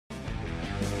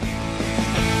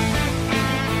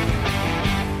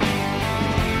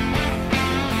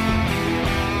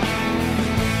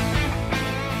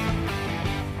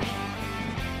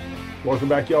Welcome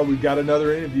back, y'all. We've got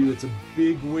another interview. It's a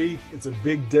big week. It's a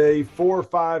big day. 4 or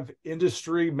 5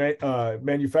 industry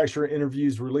manufacturer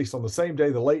interviews released on the same day,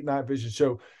 the Late Night Vision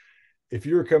Show. If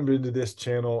you're coming into this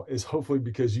channel, is hopefully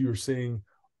because you are seeing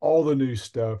all the new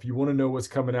stuff. You want to know what's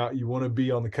coming out. You want to be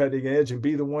on the cutting edge and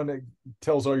be the one that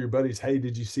tells all your buddies, hey,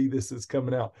 did you see this that's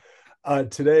coming out?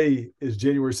 Today is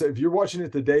January 7th. If you're watching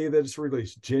it the day that it's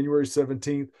released, January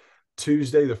 17th,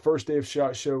 Tuesday, the first day of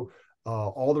SHOT Show.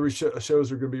 All the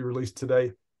shows are going to be released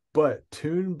today, but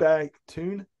tune back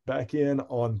in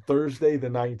on Thursday the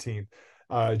 19th.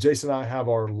 Jason and I have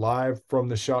our live from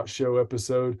the SHOT Show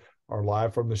episode, our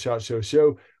live from the SHOT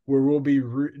Show, where we'll be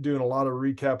doing a lot of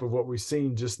recap of what we've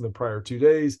seen just in the prior 2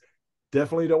 days.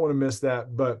 Definitely don't want to miss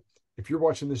that. But if you're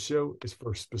watching this show, it's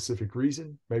for a specific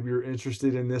reason. Maybe you're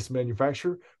interested in this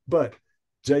manufacturer. But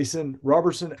Jason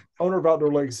Robertson, owner of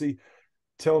Outdoor Legacy,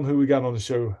 tell them who we got on the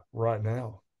show right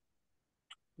now.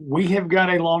 We have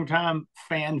got a longtime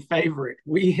fan favorite.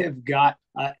 We have got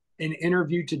an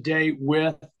interview today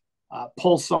with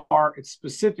Pulsar. It's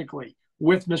specifically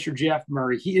with Mr. Jeff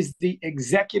Murray. He is the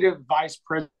Executive Vice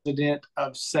President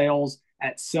of Sales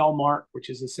at Cellmark,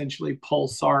 which is essentially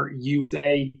Pulsar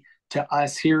USA to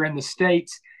us here in the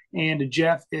States. And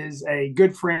Jeff is a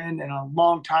good friend and a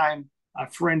longtime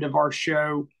friend of our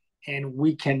show. And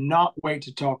we cannot wait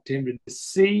to talk to him to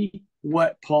see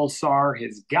what Pulsar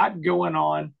has got going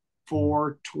on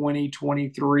for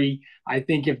 2023. I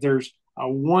think if there's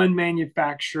one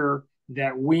manufacturer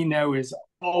that we know is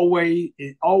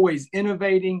always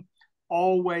innovating,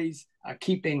 always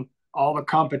keeping all the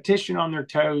competition on their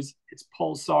toes, it's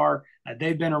Pulsar.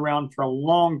 They've been around for a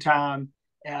long time.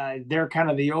 They're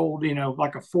kind of the old,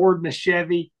 like a Ford and a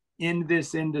Chevy in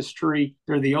this industry.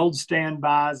 They're the old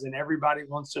standbys, and everybody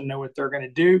wants to know what they're going to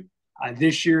do.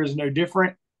 This year is no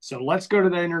different. So let's go to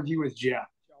the interview with Jeff.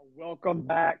 Welcome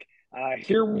back.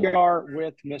 Here we are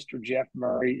with Mr. Jeff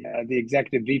Murray, the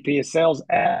Executive VP of Sales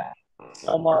at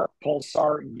Cellmark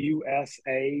Pulsar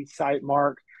USA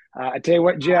SiteMark. I tell you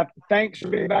what, Jeff, thanks for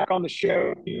being back on the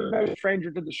show. You're no stranger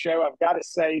to the show. I've got to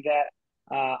say that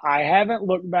I haven't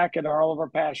looked back at all of our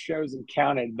past shows and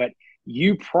counted, but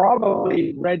you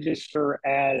probably register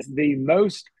as the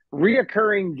most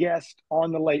reoccurring guest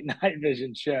on the Late Night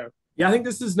Vision show. Yeah, I think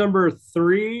this is number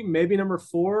 3, maybe number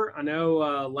 4. I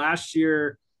know last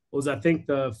year was, I think,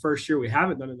 the first year we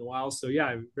haven't done it in a while. So, yeah,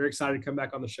 I'm very excited to come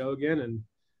back on the show again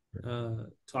and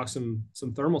talk some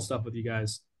thermal stuff with you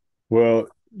guys. Well,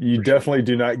 you definitely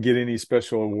do not get any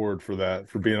special award for that,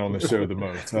 for being on the show the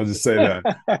most. I'll just say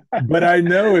that. But I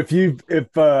know if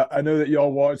I know that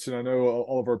y'all watched, and I know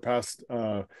all of our past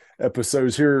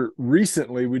episodes here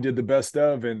recently, we did the best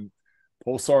of, and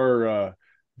Pulsar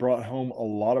brought home a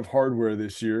lot of hardware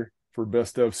this year for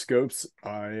best of scopes.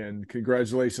 And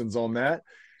congratulations on that.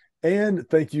 And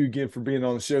thank you again for being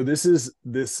on the show.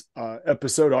 This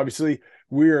episode, obviously,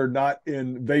 we are not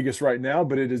in Vegas right now,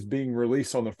 but it is being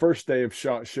released on the first day of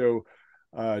SHOT Show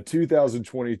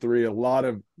 2023. A lot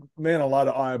of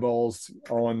eyeballs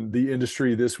on the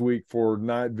industry this week for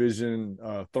night vision,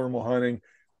 thermal hunting.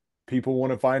 People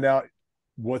want to find out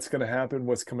what's going to happen,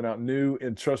 what's coming out new.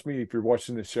 And trust me, if you're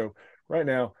watching this show right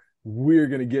now, we're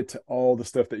going to get to all the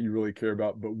stuff that you really care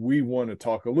about. But we want to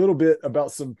talk a little bit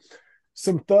about some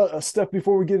stuff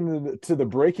before we get into the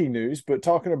breaking news. But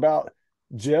talking about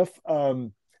Jeff,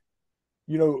 coming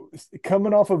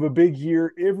off of a big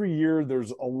year, every year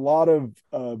there's a lot of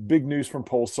big news from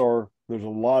Pulsar. There's a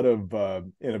lot of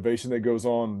innovation that goes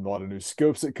on, a lot of new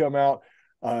scopes that come out.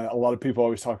 A lot of people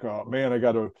always talk about, man, I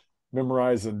got to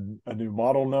memorize a new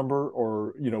model number,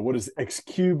 or, what does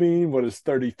XQ mean? What does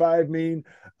 35 mean?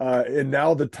 And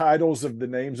now the titles of the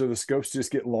names of the scopes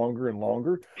just get longer and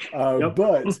longer. Yep.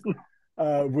 But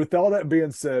with all that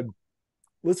being said,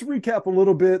 let's recap a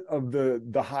little bit of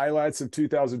the highlights of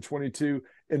 2022,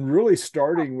 and really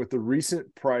starting with the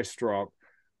recent price drop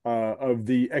of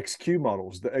the XQ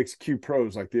models, the XQ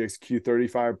Pros, like the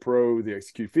XQ35 Pro, the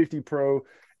XQ50 Pro,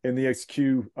 and the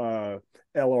XQ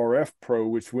LRF Pro,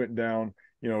 which went down,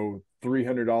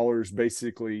 $300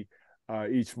 basically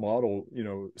each model,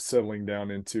 settling down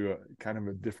into a kind of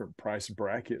a different price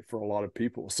bracket for a lot of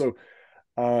people. So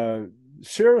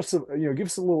share us, give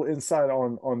us a little insight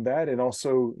on that, and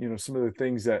also, some of the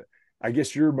things that I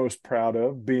guess you're most proud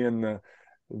of, being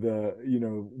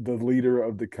the leader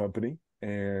of the company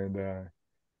and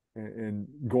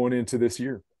going into this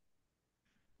year.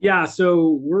 Yeah,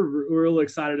 so we're really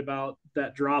excited about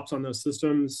that drops on those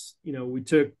systems. We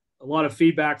took a lot of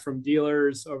feedback from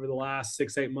dealers over the last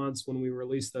 6-8 months when we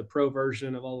released the Pro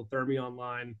version of all the Thermion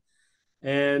line,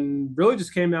 and really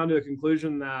just came down to a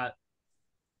conclusion that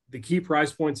the key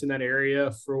price points in that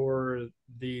area for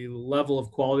the level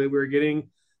of quality we were getting,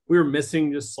 we were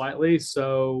missing just slightly.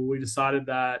 So we decided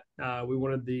that we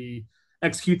wanted the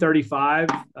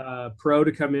XQ35 Pro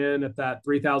to come in at that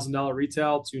 $3,000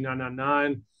 retail,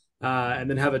 $2,999, and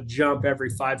then have a jump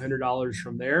every $500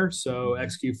 from there. So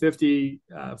XQ50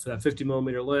 for that 50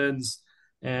 millimeter lens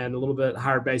and a little bit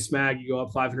higher base mag, you go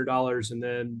up $500, and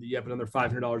then you have another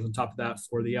 $500 on top of that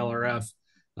for the LRF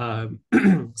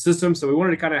system. So we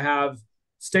wanted to kind of have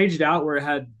staged out where it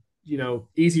had,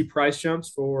 easy price jumps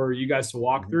for you guys to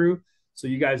walk through. So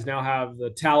you guys now have the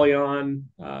Talion,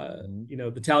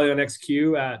 the Talion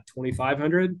XQ at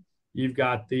 2,500. You've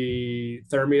got the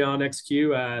Thermion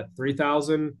XQ at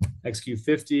 3,000,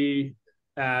 XQ50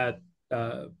 at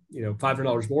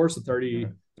 $500 more, so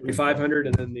 3,500,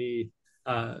 and then the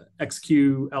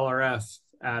XQ LRF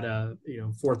at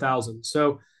 4,000.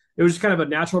 So it was just kind of a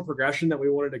natural progression that we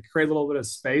wanted to create a little bit of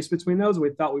space between those.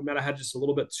 We thought we might have had just a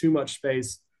little bit too much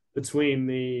space between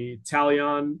the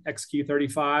Talion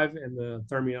XQ35 and the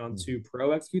Thermion 2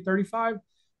 Pro XQ35.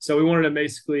 So we wanted to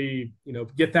basically,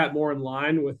 get that more in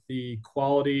line with the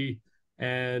quality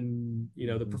and,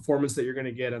 the performance that you're going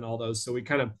to get in all those. So we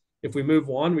kind of, if we move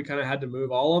one, we kind of had to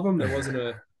move all of them. There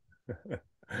wasn't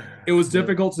it was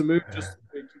difficult to move.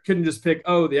 You couldn't just pick,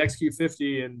 the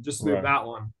XQ50 and just move that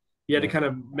one. You had to kind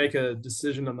of make a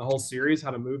decision on the whole series,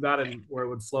 how to move that and where it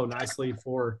would flow nicely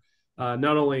for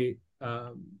not only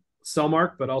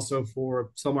Cellmark, but also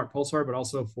for Cellmark Pulsar, but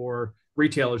also for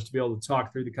retailers to be able to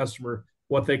talk through the customer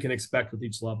what they can expect with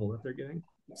each level that they're getting.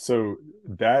 So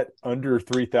that under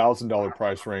 $3,000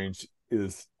 price range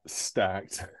is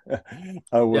stacked with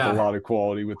a lot of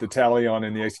quality. With the Talion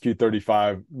and the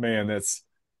XQ35, man, that's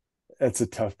a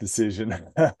tough decision.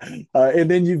 And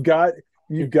then you've got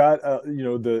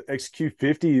the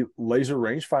XQ50 laser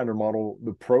rangefinder model,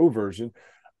 the Pro version,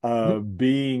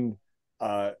 being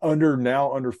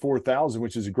under 4,000,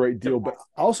 which is a great deal. But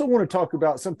I also want to talk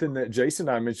about something that Jason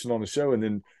and I mentioned on the show, and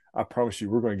then I promise you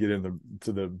we're going to get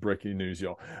into the breaking news,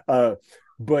 y'all.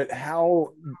 But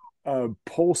how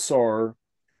Pulsar,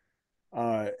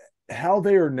 how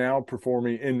they are now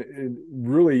performing, and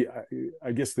really,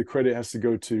 I guess the credit has to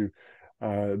go to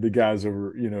the guys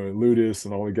over, in Ludus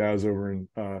and all the guys over in,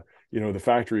 the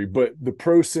factory. But the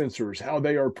Pro sensors, how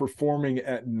they are performing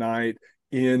at night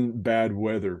in bad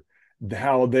weather.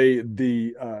 How they I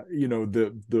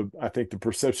think the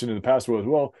perception in the past was,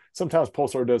 well, sometimes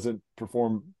Pulsar doesn't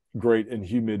perform great in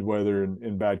humid weather and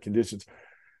in bad conditions.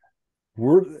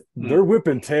 They're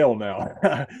whipping tail now.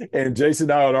 And Jason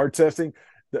and I on our testing,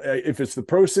 if it's the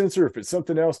Pro sensor, if it's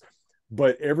something else,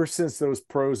 but ever since those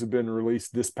Pros have been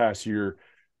released this past year,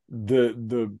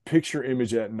 the picture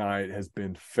image at night has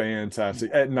been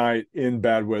fantastic. At night, in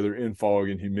bad weather, in fog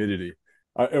and humidity.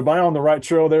 Am I on the right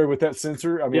trail there with that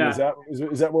sensor? I mean, is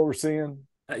that what we're seeing?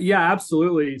 Yeah,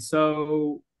 absolutely.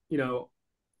 So,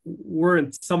 we're in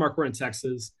Cellmark, we're in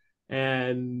Texas,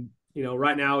 and,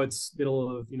 right now it's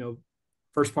middle of,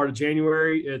 first part of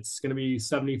January. It's going to be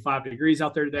 75 degrees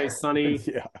out there today, sunny.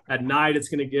 At night, it's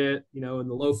going to get, in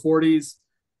the low 40s,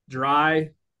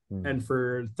 dry. And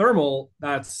for thermal,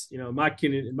 that's, in my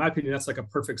opinion, that's like a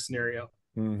perfect scenario.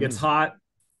 Gets hot,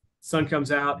 sun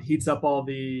comes out, heats up all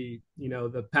the,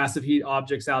 the passive heat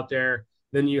objects out there.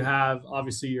 Then you have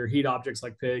obviously your heat objects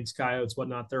like pigs, coyotes,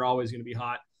 whatnot. They're always going to be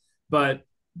hot, but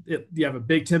you have a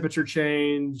big temperature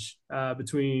change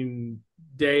between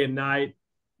day and night.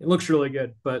 It looks really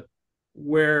good, but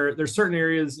where there's certain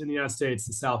areas in the United States,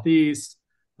 the Southeast,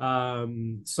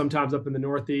 sometimes up in the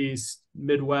Northeast,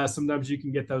 Midwest, sometimes you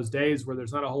can get those days where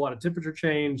there's not a whole lot of temperature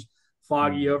change,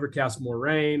 foggy, overcast, more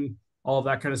rain, all of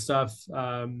that kind of stuff.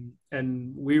 And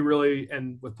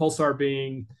with Pulsar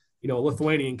being, a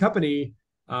Lithuanian company,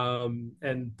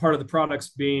 and part of the products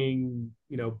being,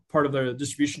 part of the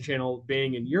distribution channel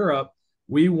being in Europe,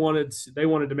 they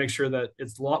wanted to make sure that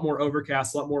it's a lot more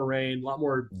overcast, a lot more rain, a lot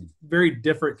more very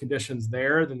different conditions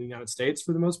there than the United States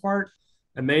for the most part.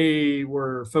 And they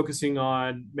were focusing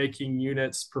on making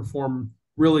units perform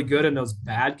really good in those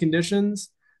bad conditions.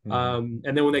 And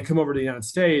then when they come over to the United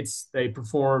States, they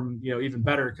perform, even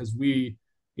better because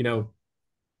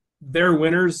their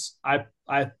winters, I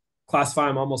classify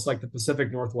them almost like the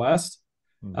Pacific Northwest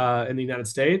in the United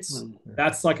States.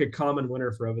 That's like a common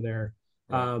winter for over there.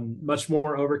 Much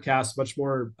more overcast, much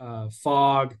more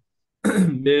fog,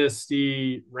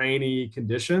 misty, rainy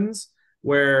conditions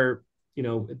where,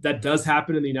 that does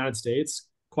happen in the United States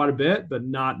quite a bit, but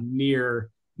not nearly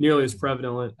as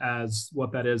prevalent as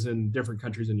what that is in different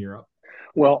countries in Europe.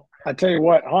 Well, I tell you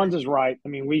what, Hans is right. I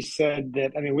mean, we said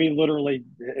that, we literally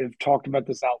have talked about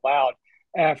this out loud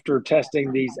after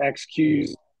testing these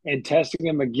XQs and testing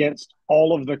them against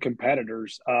all of the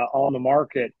competitors on the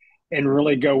market, and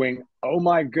really going, oh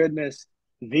my goodness,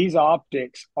 these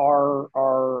optics are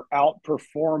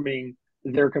outperforming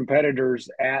their competitors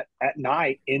at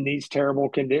night in these terrible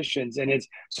conditions. And it's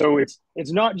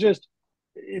not just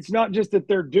that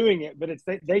they're doing it, but it's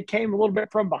they came a little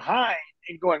bit from behind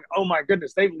and going, oh my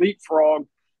goodness, they've leapfrogged.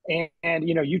 And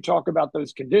you talk about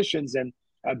those conditions, and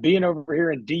being over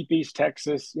here in deep East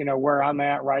Texas, where I'm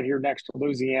at, right here next to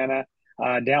Louisiana,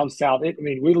 down south.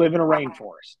 We live in a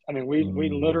rainforest.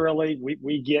 We literally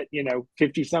we get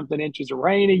 50 something inches of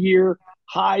rain a year,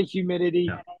 high humidity.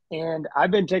 Yeah. And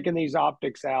I've been taking these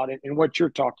optics out, and what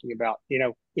you're talking about,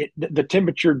 the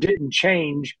temperature didn't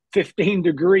change 15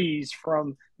 degrees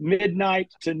from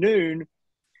midnight to noon,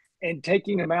 and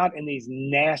taking them out in these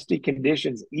nasty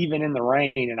conditions, even in the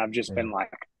rain. And I've just been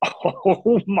like,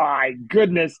 oh my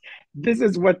goodness, this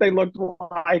is what they looked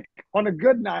like on a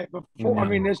good night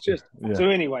before. It's just, so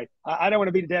anyway, I don't want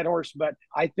to beat a dead horse, but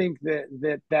I think that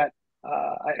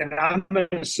and I'm going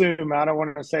to assume, I don't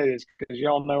want to say this because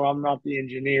y'all know I'm not the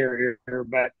engineer here,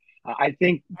 but I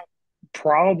think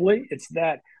probably it's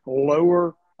that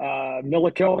lower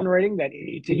millikelvin rating, that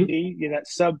ETD, that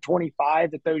sub 25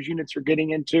 that those units are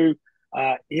getting into.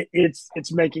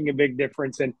 It's making a big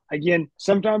difference. And again,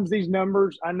 sometimes these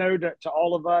numbers, I know to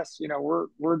all of us,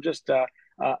 we're just a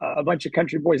bunch of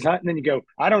country boys hunting, and you go,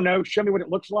 I don't know, show me what it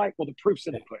looks like. Well, the proof's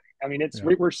in the pudding.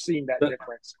 We're seeing that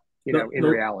difference, in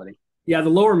reality. Yeah, the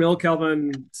lower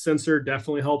millikelvin sensor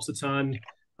definitely helps a ton.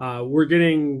 We're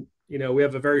getting, we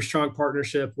have a very strong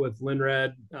partnership with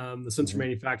Linred, the sensor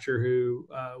manufacturer who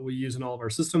we use in all of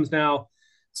our systems now.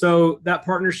 So that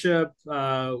partnership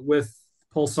with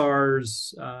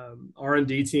Pulsar's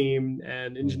R&D team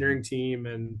and engineering team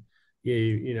and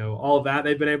all of that,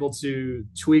 they've been able to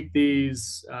tweak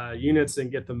these units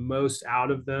and get the most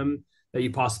out of them that you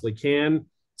possibly can.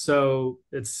 So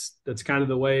that's kind of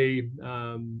the way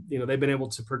they've been able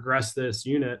to progress this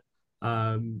unit.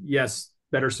 Yes,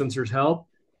 better sensors help,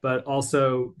 but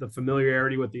also the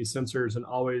familiarity with these sensors and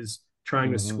always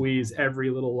trying to squeeze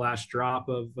every little last drop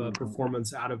of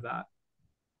performance out of that.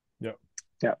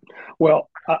 Yeah. Well,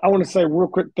 I want to say a real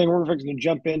quick thing. We're fixing to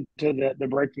jump into the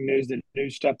breaking news, the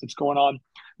news stuff that's going on.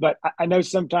 But I know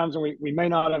sometimes we may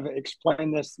not have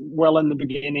explained this well in the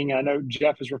beginning. I know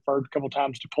Jeff has referred a couple of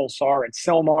times to Pulsar and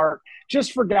Cellmark.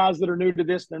 Just for guys that are new to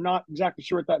this, they're not exactly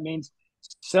sure what that means.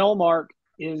 Cellmark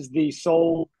is the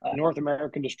sole North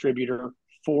American distributor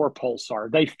for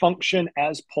Pulsar. They function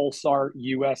as Pulsar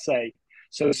USA.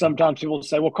 So sometimes people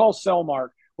say, well, call Cellmark.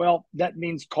 Well, that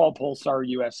means call Pulsar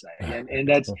USA. And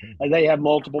that's, they have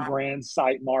multiple brands,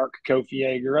 Sightmark, Kofi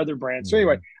Yeager, other brands. So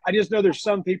anyway, I just know there's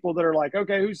some people that are like,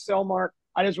 okay, who's Cellmark?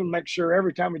 I just want to make sure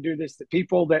every time we do this, that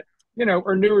people that,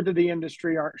 are newer to the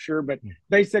industry aren't sure, but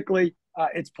basically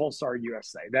it's Pulsar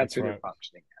USA. That's who they're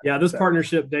functioning as. Yeah, this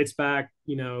partnership dates back,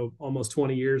 almost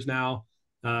 20 years now.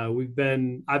 I've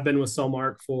been with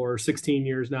Cellmark for 16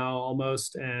 years now,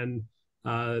 almost. And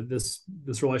this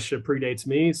relationship predates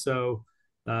me. So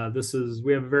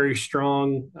we have a very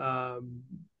strong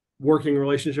working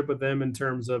relationship with them in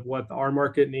terms of what our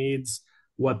market needs,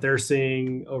 what they're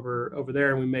seeing over there,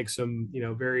 and we make some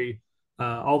very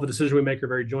all the decisions we make are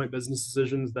very joint business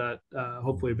decisions that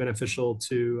hopefully are beneficial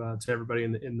to everybody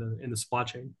in the supply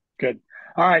chain. Good.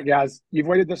 All right, guys, you've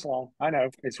waited this long. I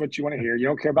know it's what you want to hear. You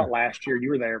don't care about last year.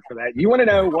 You were there for that. You want to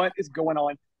know what is going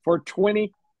on for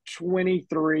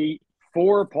 2023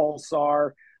 for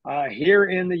Pulsar here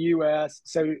in the U.S.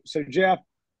 So Jeff,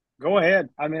 go ahead.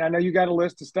 I know you got a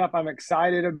list of stuff. I'm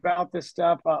excited about this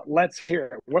stuff. Let's hear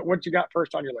it. What you got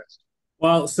first on your list?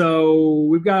 Well, so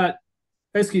we've got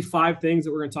basically 5 things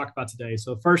that we're going to talk about today.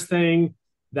 So first thing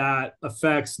that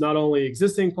affects not only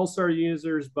existing Pulsar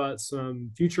users, but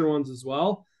some future ones as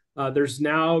well. There's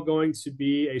now going to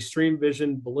be a Stream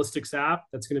Vision ballistics app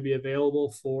that's going to be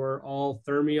available for all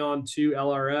Thermion 2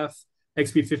 LRF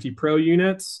XP50 Pro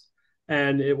units.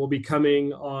 And it will be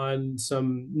coming on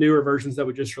some newer versions that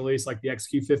we just released, like the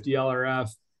XQ50 LRF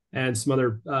and some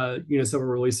other units that we're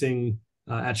releasing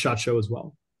at SHOT Show as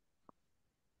well.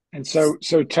 And so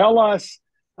tell us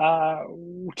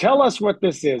what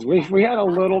this is. We had a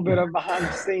little bit of behind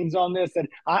the scenes on this, and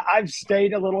I've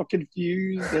stayed a little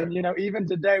confused. And even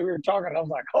today we were talking, I was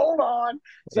like, hold on.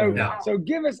 So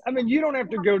give us. You don't have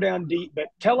to go down deep, but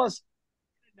tell us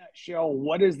in a nutshell,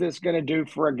 what is this going to do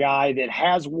for a guy that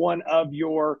has one of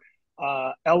your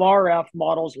LRF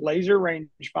models, laser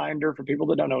rangefinder, for people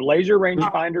that don't know, laser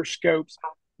rangefinder scopes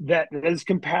that is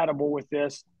compatible with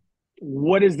this?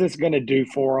 What is this going to do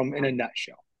for them in a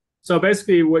nutshell? So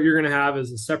basically what you're going to have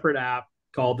is a separate app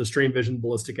called the Stream Vision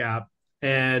Ballistic app.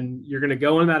 and you're going to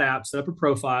go in that app, set up a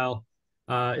profile.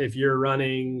 If you're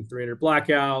running 300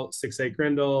 blackout, 6.8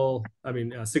 Grindle,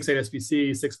 6.8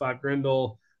 SBC, 6.5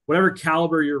 Grindle, whatever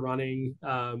caliber you're running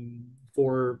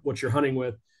for what you're hunting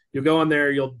with, you'll go on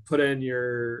there, you'll put in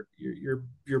your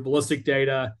ballistic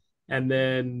data, and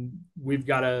then we've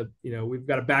got a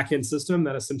back end system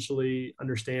that essentially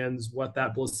understands what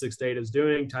that ballistics data is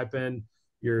doing. Type in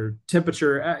your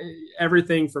temperature,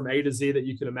 everything from A to Z that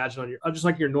you can imagine on your, just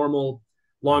like your normal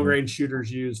long range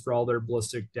shooters use for all their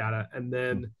ballistic data. And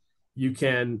then you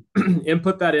can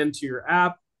input that into your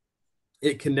app.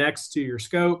 It connects to your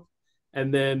scope.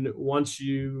 And then once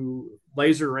you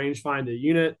laser range find a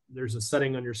unit, there's a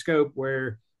setting on your scope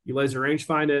where you laser range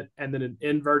find it, and then an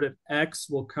inverted X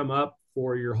will come up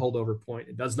for your holdover point.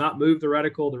 It does not move the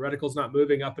reticle. The reticle's not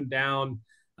moving up and down,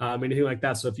 anything like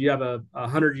that. So if you have a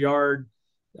 100-yard,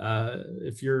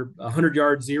 if you're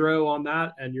 100-yard zero on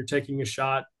that and you're taking a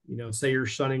shot, say you're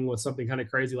shunning with something kind of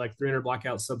crazy like 300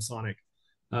 blackout subsonic,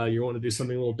 you want to do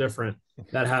something a little different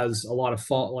that has a lot of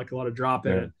fault, like a lot of drop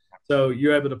in it. So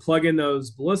you're able to plug in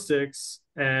those ballistics,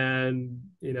 and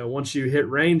once you hit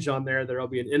range on there, there'll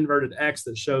be an inverted X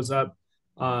that shows up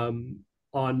on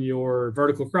your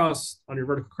vertical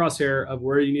crosshair of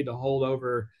where you need to hold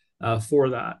over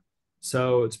for that.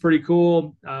 So it's pretty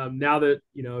cool. Now that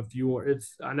if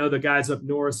I know the guys up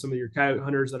north, some of your coyote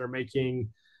hunters that are making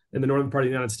in the northern part of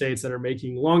the United States that are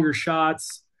making longer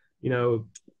shots,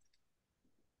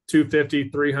 250,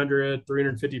 300,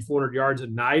 350, 400 yards at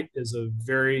night is a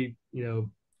very,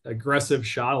 aggressive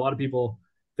shot. A lot of people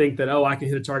think that, I can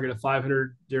hit a target of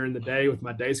 500 during the day with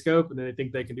my day scope, and then they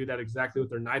think they can do that exactly with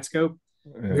their night scope.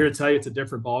 Yeah. I'm here to tell you it's a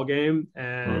different ball game,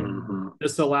 and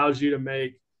this allows you to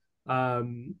make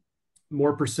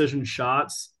more precision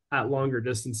shots at longer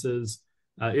distances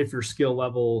if your skill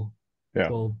level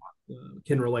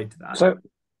can relate to that.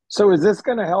 So is this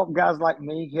going to help guys like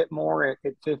me hit more at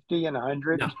 50 and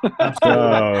 100? No, absolutely.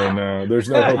 Oh, no. There's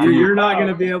no hope. You're not going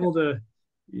to be able to.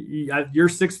 Your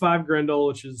 6.5 Grindle,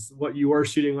 which is what you were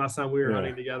shooting last time we were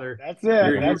hunting together. That's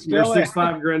it. Your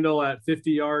 6.5 Grindle at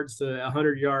 50 yards to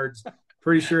 100 yards.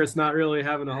 Pretty sure it's not really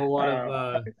having a whole lot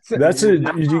of. That's it.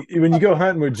 When you go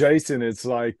hunting with Jason, it's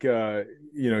like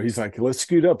he's like, let's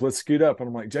scoot up. And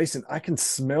I'm like, Jason, I can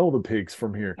smell the pigs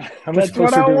from here. How much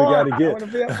closer do we got to get? I want to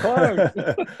be up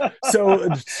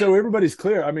close. So everybody's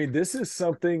clear. I mean, this is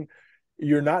something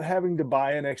you're not having to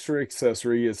buy an extra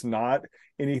accessory. It's not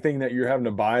anything that you're having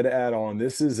to buy to add on.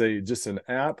 This is just an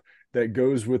app that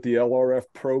goes with the LRF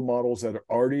Pro models that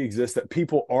already exist, that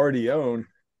people already own,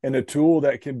 and a tool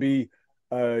that can be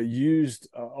used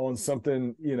on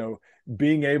something,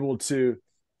 being able to,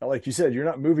 like you said, you're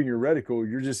not moving your reticle,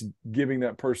 you're just giving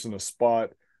that person a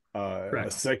spot, a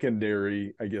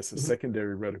secondary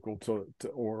reticle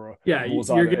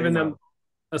you're giving them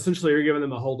a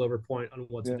holdover point on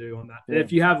what to do on that. And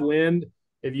if you have wind,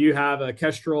 if you have a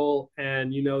Kestrel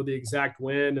and the exact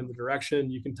wind and the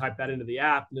direction, you can type that into the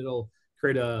app and it'll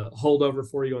create a holdover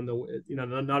for you on the,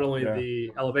 not only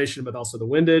the elevation, but also the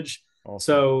windage. Awesome.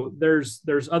 So there's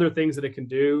other things that it can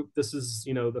do. This is,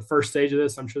 the first stage of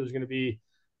this. I'm sure there's going to be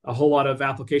a whole lot of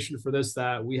application for this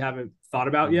that we haven't thought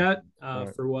about yet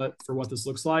for what this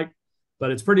looks like,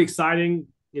 but it's pretty exciting.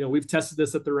 We've tested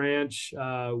this at the ranch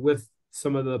with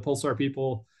some of the Pulsar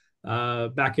people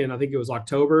back in, I think it was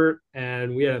October,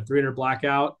 and we had a 300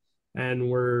 blackout, and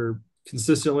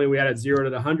we had it 0 to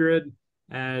 100,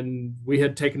 and we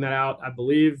had taken that out, I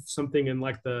believe something in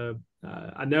like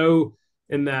I know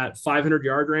in that 500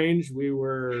 yard range, we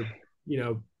were,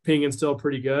 pinging still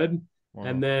pretty good. Wow.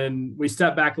 And then we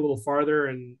stepped back a little farther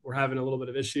and we're having a little bit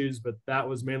of issues, but that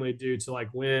was mainly due to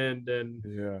like wind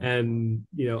and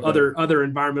other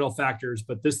environmental factors.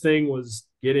 But this thing was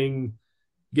getting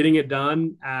it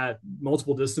done at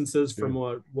multiple distances from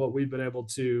what we've been able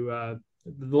to,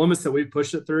 the limits that we've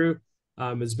pushed it through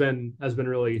has been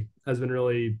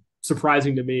really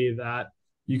surprising to me, that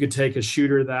you could take a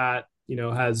shooter that,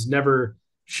 has never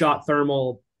shot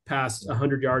thermal past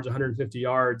 100 yards, 150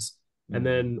 yards, and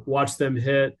then watch them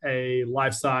hit a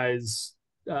life-size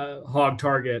hog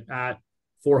target at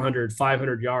 400,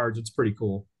 500 yards. It's pretty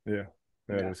cool. Yeah,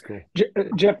 that is cool.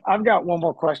 Jeff, I've got one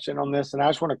more question on this, and I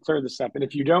just want to clear this up. And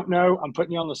if you don't know, I'm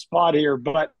putting you on the spot here,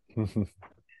 but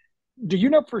do you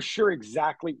know for sure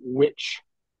exactly which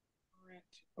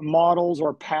models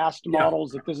or past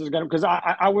models that this is going to, because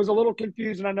I was a little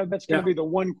confused, and I know that's going to be the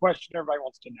one question everybody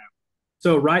wants to know.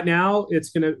 So right now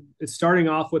it's starting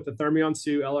off with the Thermion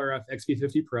Sioux LRF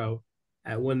XP50 Pro.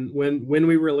 When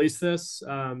we release this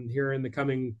here in the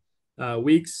coming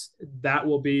weeks, that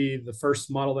will be the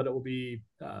first model that it will be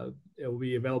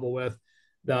available with.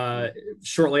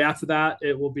 Shortly after that,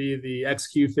 it will be the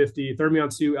XQ50 Thermion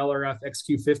 2 LRF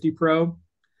XQ50 Pro.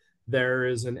 There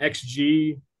is an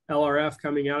XG LRF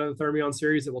coming out of the Thermion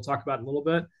series that we'll talk about in a little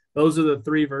bit. Those are the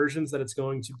three versions that it's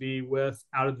going to be with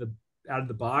out of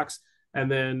the box. And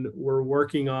then we're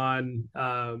working on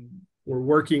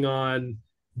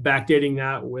backdating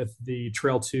that with the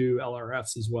Trail 2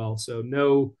 LRFs as well. So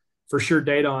no for sure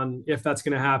date on if that's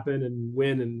going to happen and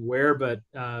when and where, but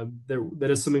that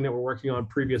is something that we're working on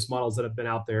previous models that have been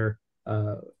out there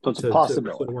so it's a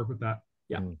possibility to work with that.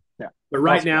 Yeah. Yeah. But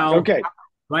right now,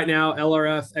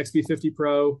 LRF XB50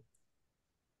 Pro,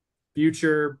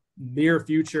 near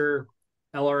future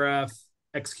LRF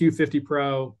XQ50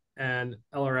 Pro, and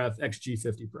LRF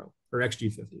XG50 Pro or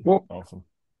XG50. Well, awesome.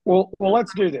 Well,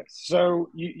 let's do this. So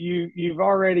you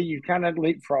kind of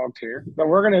leapfrogged here, but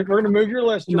we're gonna move your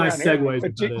list around. Nice segues.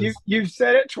 But you've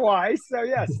said it twice, so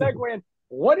yeah, segue in.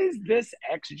 What is this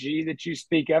XG that you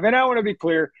speak of? And I want to be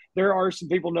clear, there are some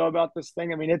people know about this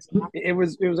thing. I mean, it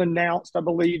was announced, I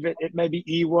believe it may be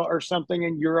EWA or something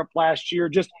in Europe last year,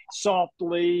 just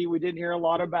softly. We didn't hear a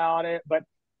lot about it, but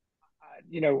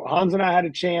Hans and I had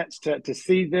a chance to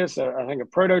see this. I think a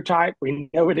prototype. We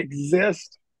know it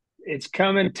exists. It's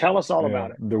coming. Tell us all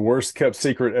about it. The worst kept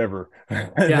secret ever.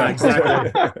 Yeah,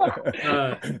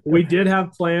 exactly. We did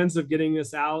have plans of getting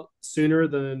this out sooner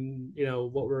than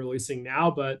what we're releasing now,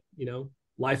 but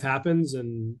life happens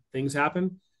and things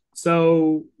happen.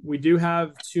 So we do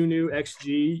have 2 new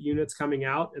XG units coming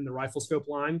out in the rifle scope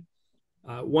line.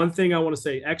 One thing I want to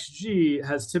say, XG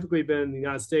has typically been in the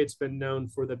United States been known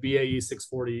for the BAE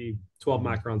 640 12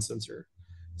 micron sensor.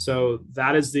 So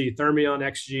that is the Thermion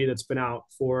XG that's been out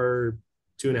for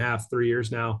 2.5, 3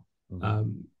 years now.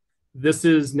 Mm-hmm. This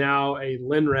is now a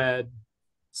Linred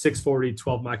 640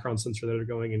 12 micron sensor that are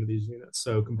going into these units.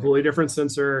 So completely different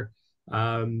sensor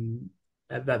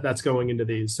that's going into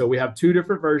these. So we have 2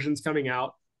 different versions coming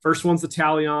out. First one's the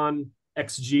Talion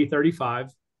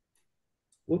XG35.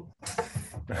 Whoop.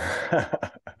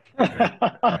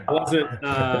 I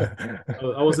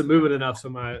wasn't moving enough, so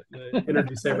my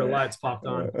energy saver lights popped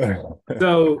on.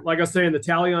 So, like I was saying, the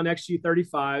Talion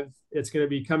XG35, it's going to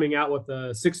be coming out with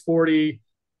a 640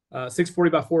 by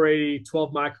 480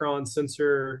 12 micron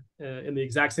sensor in the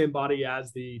exact same body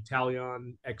as the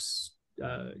Talion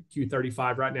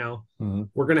XQ35 right now. Mm-hmm.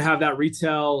 We're going to have that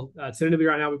retail tentatively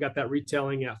right now. We've got that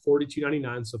retailing at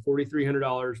 $4,299, so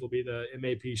 $4,300 will be the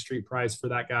MAP street price for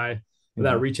that guy.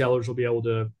 That retailers will be able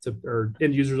to or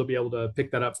end users will be able to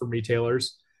pick that up from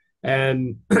retailers.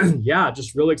 And yeah,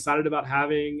 just really excited about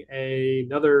having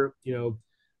another,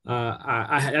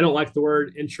 I don't like the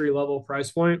word entry level price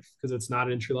point because it's not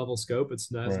an entry level scope. It's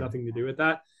nothing to do with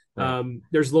that. Right.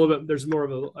 There's more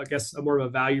of a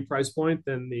value price point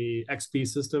than the XP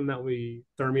system Thermion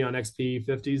XP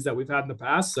 50s that we've had in the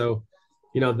past. So,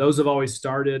 those have always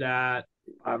started at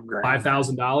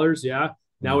 $5,000. Yeah.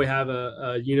 Now we have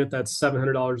a unit that's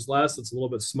 $700 less. It's a little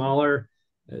bit smaller.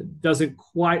 It doesn't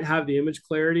quite have the image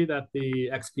clarity that the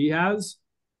XP has,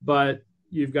 but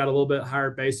you've got a little bit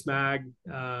higher base mag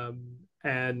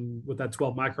and with that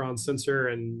 12 micron sensor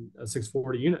and a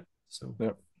 640 unit. So,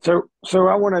 yep. So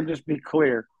I want to just be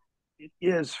clear. It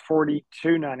is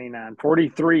 $4,299,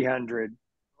 $4,300, correct?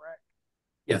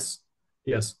 Yes.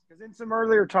 Yes. Because in some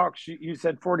earlier talks, you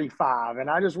said 45, and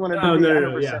I just wanted to be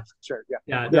 100% sure.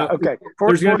 Yeah. Okay.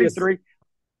 43.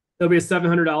 There'll be a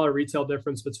 $700 retail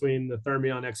difference between the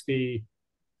Thermion XP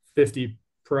 50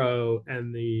 Pro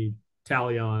and the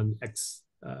Talion X.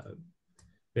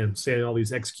 Saying all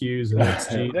these XQs and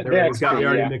XG. Everybody's got me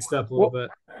already mixed up a little bit.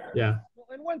 Yeah.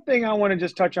 And one thing I want to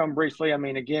just touch on briefly. I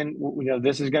mean, again,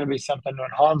 this is going to be something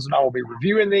that Hans and I will be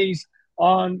reviewing these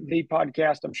on the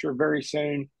podcast, I'm sure, very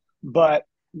soon. But,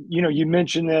 you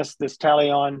mentioned this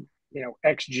Talion,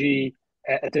 XG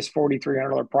at this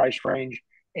 $4,300 price range.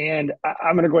 And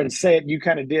I'm going to go ahead and say it. You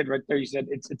kind of did right there. You said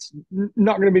it's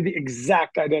not going to be the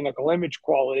exact identical image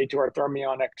quality to our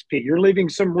Thermion XP. You're leaving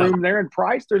some room there in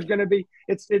price. There's going to be,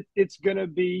 it's going to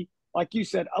be, like you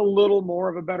said, a little more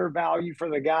of a better value for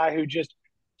the guy who just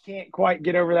can't quite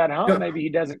get over that hump. Maybe he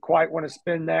doesn't quite want to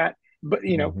spend that. But,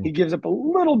 he gives up a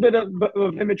little bit of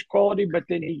image quality, but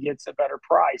then he gets a better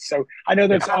price. So I know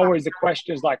that's always the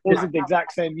question is like, is it the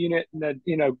exact same unit and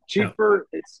cheaper?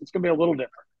 It's going to be a little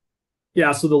different.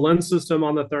 Yeah. So the lens system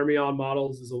on the Thermion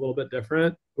models is a little bit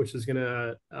different, which is going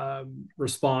to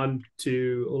respond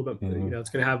to a little bit,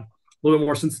 it's going to have a little bit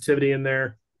more sensitivity in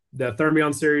there. The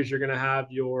Thermion series, you're going to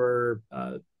have your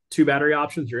 2 battery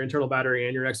options, your internal battery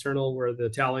and your external, where the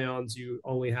Talions, you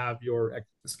only have your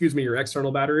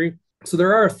external battery. So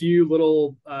there are a few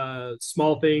little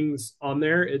small things on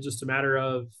there. It's just a matter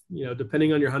of,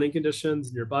 depending on your hunting conditions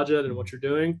and your budget and what you're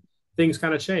doing, things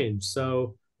kind of change.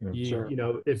 So Sure.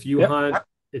 if you Yep. hunt,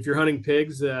 if you're hunting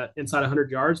pigs inside 100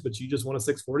 yards, but you just want a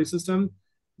 640 system,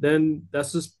 then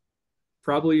that's just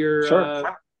probably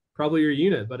Sure. your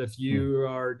unit. But if you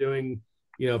are doing,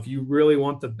 if you really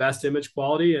want the best image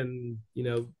quality and,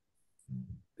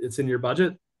 it's in your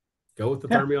budget, go with the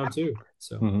Yeah. Thermion too.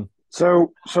 So.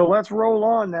 So let's roll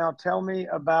on now. Tell me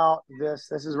about this.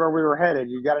 This is where we were headed.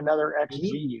 You got another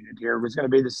XG unit here. It's going to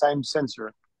be the same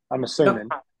sensor, I'm assuming.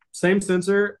 Yep. Same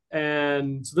sensor.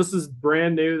 And so this is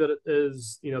brand new. That it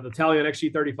is, the Talion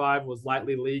XG35 was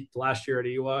lightly leaked last year at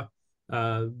EWA.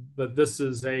 But this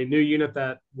is a new unit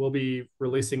that we'll be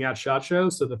releasing at SHOT Show.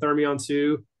 So the Thermion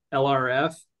 2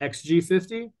 LRF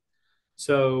XG50.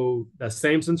 So the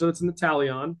same sensor that's in the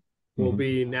Talion will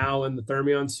be now in the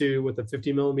Thermion 2 with a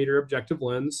 50 millimeter objective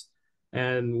lens,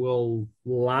 and we'll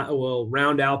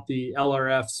round out the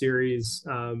LRF series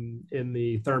in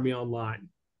the Thermion line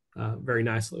very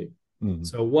nicely.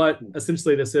 So what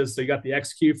essentially this is, so you got the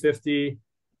XQ50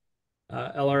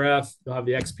 LRF, you'll have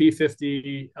the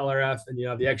XP50 LRF, and you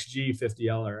have the XG50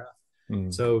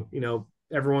 LRF. So,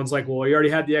 everyone's like, well, you already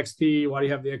had the XP, why do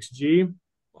you have the XG?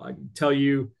 Well, I can tell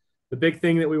you, the big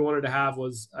thing that we wanted to have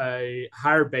was a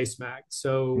higher base mag.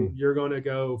 So you're going to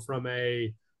go from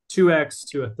a 2X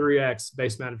to a 3X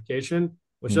base magnification,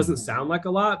 which doesn't sound like a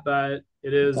lot, but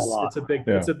it is. It's a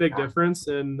big difference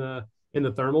in the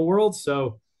thermal world.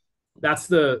 So that's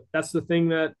the thing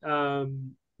that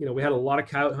we had a lot of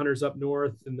coyote hunters up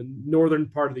north in the northern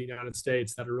part of the United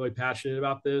States that are really passionate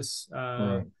about this.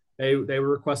 They were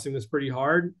requesting this pretty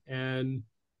hard, and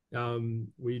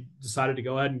we decided to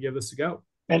go ahead and give this a go.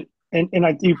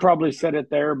 And you probably said it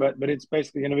there, but it's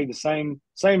basically going to be the same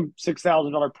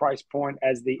 $6,000 price point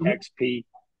as the XP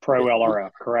Pro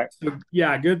LRF, correct? So,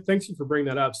 yeah, good. Thanks for bringing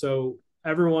that up. So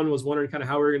everyone was wondering kind of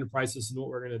how we're going to price this and what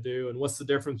we're going to do, and what's the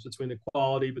difference between the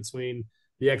quality between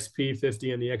the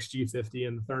XP50 and the XG50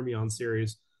 and the Thermion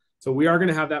series. So we are going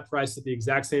to have that price at the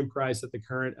exact same price that the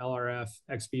current LRF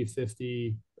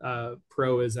XP50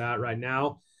 Pro is at right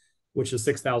now, which is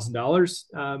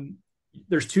 $6,000.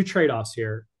 There's two trade-offs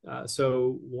here.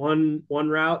 So one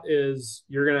route is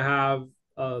you're going to have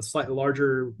a slightly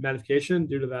larger magnification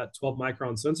due to that 12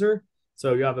 micron sensor.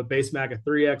 So you have a base mag of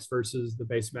 3X versus the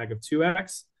base mag of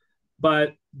 2X.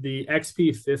 But the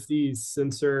XP50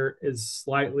 sensor is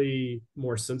slightly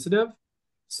more sensitive.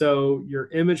 So your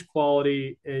image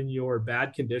quality in your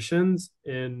bad conditions,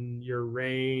 in your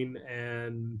rain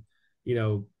and,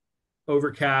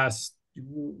 overcast,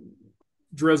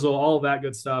 drizzle, all of that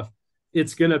good stuff,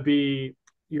 it's going to be,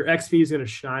 your XP is going to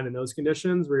shine in those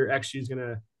conditions where your XG is going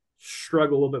to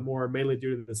struggle a little bit more, mainly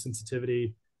due to the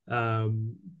sensitivity, the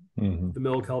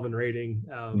millikelvin rating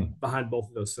behind both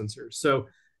of those sensors. So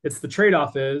it's the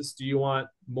trade-off is, do you want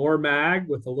more mag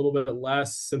with a little bit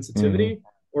less sensitivity,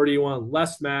 or do you want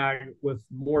less mag with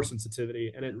more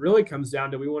sensitivity? And it really comes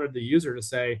down to, we wanted the user to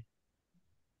say,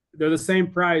 they're the same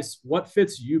price. What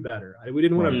fits you better? We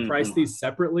didn't want to price these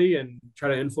separately and try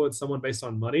to influence someone based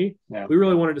on money. Yeah. We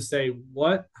really wanted to say,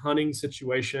 what hunting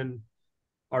situation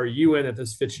are you in that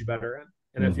this fits you better in?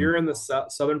 And if you're in the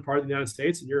southern part of the United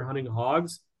States and you're hunting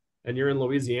hogs, and you're in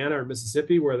Louisiana or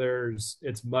Mississippi where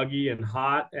it's muggy and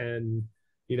hot and,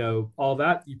 all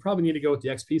that, you probably need to go with the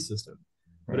XP system.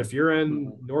 Right. But if you're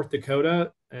in North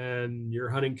Dakota and you're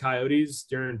hunting coyotes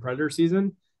during predator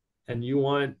season, and you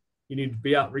need to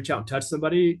be out, reach out and touch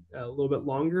somebody a little bit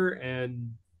longer,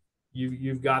 and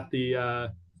you've got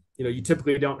the, you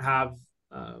typically don't have,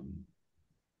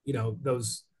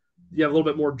 those, you have a little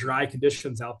bit more dry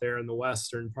conditions out there in the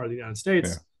western part of the United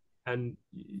States. Yeah. And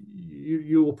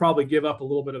you will probably give up a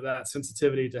little bit of that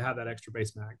sensitivity to have that extra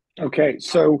base mag. Okay,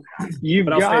 so you've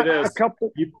got a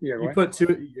couple.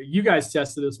 You guys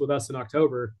tested this with us in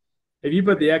October. If you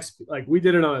put the like we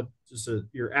did it on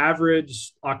your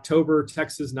average October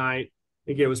Texas night, I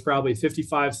think it was probably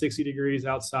 55, 60 degrees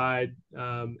outside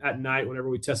at night whenever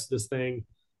we tested this thing.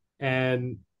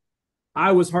 And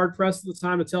I was hard pressed at the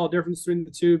time to tell a difference between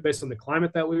the two based on the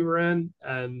climate that we were in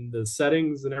and the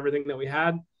settings and everything that we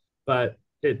had. But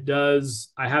it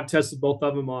does. I have tested both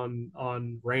of them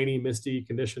on rainy, misty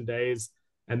condition days,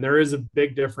 and there is a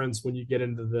big difference when you get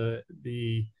into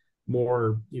the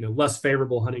more less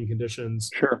favorable hunting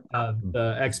conditions. Sure,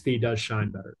 the XP does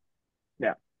shine better.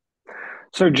 Yeah.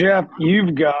 So Jeff,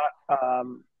 you've got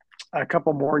a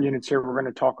couple more units here we're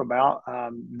going to talk about.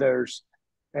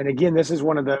 And again, this is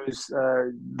one of those.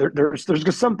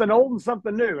 There's something old and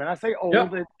something new, and I say old.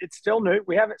 Yep. It's still new.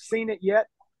 We haven't seen it yet.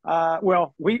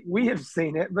 Well, we have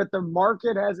seen it, but the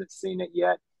market hasn't seen it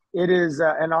yet. It is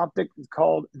an optic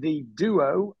called the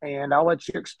Duo, and I'll let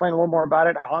you explain a little more about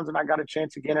it. Hans and I got a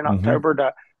chance again in October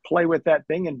to play with that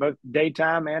thing in both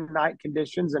daytime and night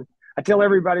conditions. And I tell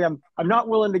everybody I'm not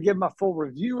willing to give my full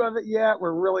review of it yet.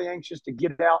 We're really anxious to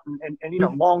get out and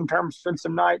long term spend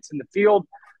some nights in the field.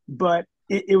 But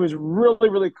it was really,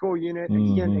 really cool unit.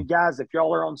 Again, guys, if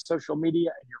y'all are on social media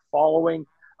and you're following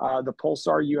the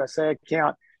Pulsar USA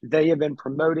account, they have been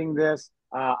promoting this.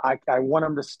 I want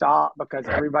them to stop because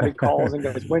everybody calls and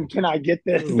goes, "When can I get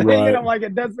this thing?" Right. And I'm like,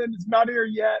 it's not here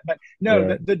yet. But no,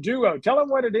 right. the Duo. Tell them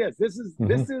what it is. This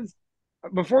is.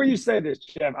 Before you say this,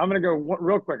 Jeff, I'm going to go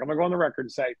real quick. I'm going to go on the record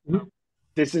and say,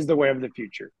 this is the way of the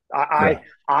future. I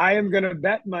am going to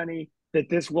bet money that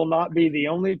this will not be the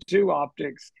only two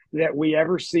optics that we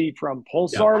ever see from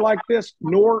Pulsar like this,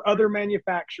 nor other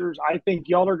manufacturers. I think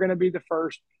y'all are going to be the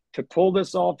first to pull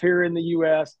this off here in the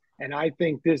U.S., and I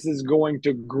think this is going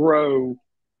to grow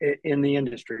in the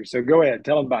industry. So go ahead,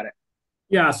 tell them about it.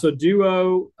 Yeah, so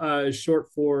Duo is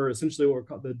short for essentially what we're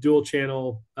called the dual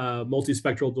channel,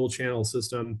 multispectral dual channel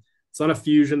system. It's not a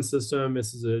fusion system.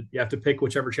 You have to pick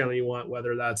whichever channel you want,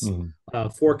 whether that's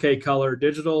 4K color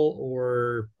digital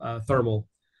or thermal.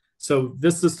 So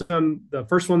this system, the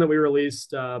first one that we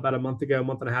released about a month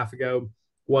and a half ago,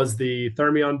 was the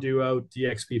Thermion Duo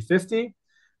DXP50,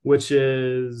 which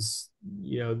is,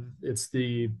 it's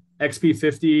the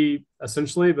XP50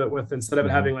 essentially, but with, instead of it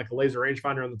having like a laser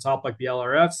rangefinder on the top like the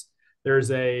LRFs,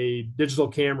 there's a digital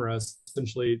camera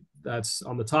essentially that's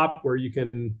on the top where you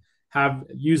can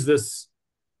use this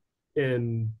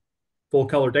in full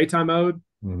color daytime mode,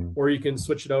 or you can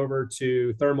switch it over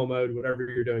to thermal mode, whatever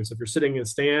you're doing. So if you're sitting in a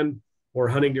stand or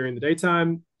hunting during the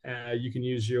daytime, you can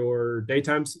use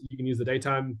the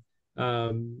daytime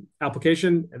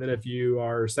application. And then if you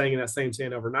are staying in that same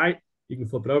stand overnight, you can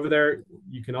flip it over there.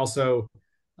 You can also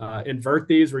invert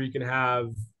these where you can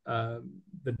have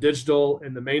the digital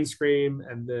in the main screen,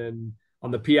 and then on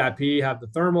the PIP have the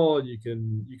thermal. You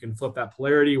can flip that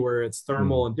polarity where it's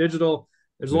thermal and digital.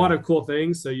 There's a lot of cool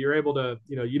things. So you're able to,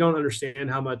 you don't understand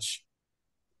how much,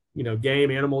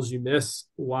 game animals you miss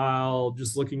while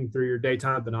just looking through your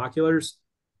daytime binoculars.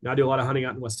 I do a lot of hunting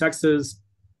out in West Texas,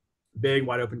 big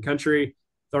wide open country.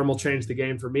 Thermal changed the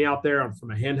game for me out there from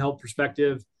a handheld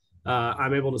perspective.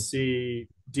 I'm able to see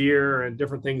deer and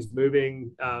different things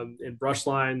moving in brush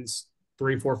lines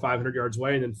 300, 400, 500 yards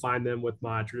away, and then find them with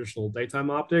my traditional daytime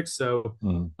optics. So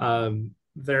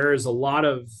there's a lot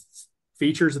of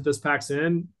features that this packs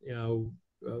in,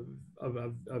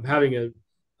 of having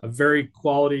a very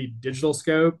quality digital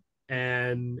scope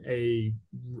and a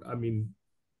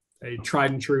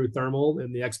tried and true thermal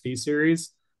in the XP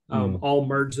series, all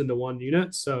merged into one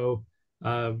unit. So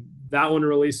that one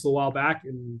released a while back,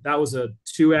 and that was a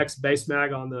 2x base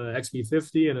mag on the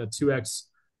XP50 and a 2x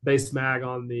base mag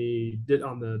on the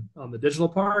digital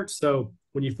part. So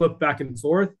when you flip back and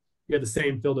forth, you have the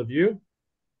same field of view.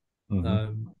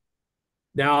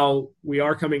 Now we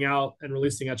are coming out and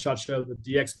releasing at SHOT Show the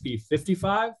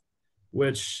DXP55,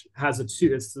 which has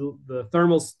the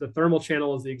thermal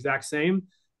channel is the exact same.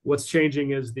 What's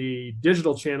changing is the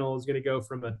digital channel is going to go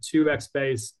from a 2x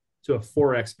base to a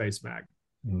 4x base mag.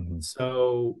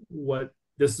 So what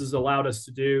this has allowed us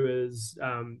to do is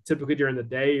typically during the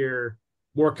day, you're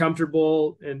more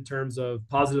comfortable in terms of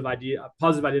positive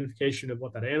identification of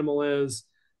what that animal is,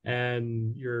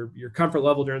 and your comfort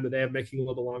level during the day of making a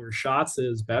little bit longer shots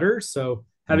is better. So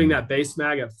having that base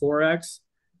mag at 4x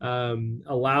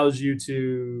allows you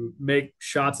to make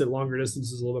shots at longer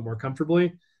distances a little bit more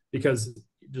comfortably, because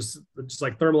just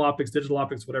like thermal optics, digital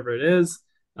optics, whatever it is,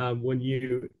 when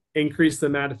you increase the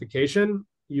magnification,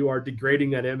 you are degrading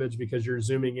that image because you're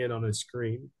zooming in on a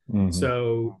screen.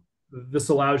 So this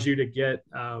allows you to get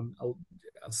a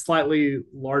slightly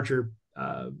larger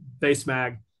base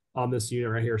mag on this unit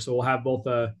right here. So we'll have both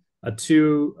a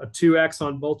 2x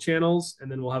on both channels,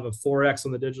 and then we'll have a 4x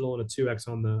on the digital and a 2x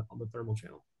on the thermal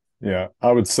channel. Yeah,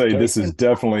 I would say this is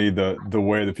definitely the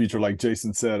way of the future. Like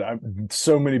Jason said,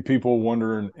 so many people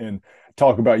wonder and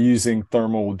talk about using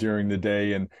thermal during the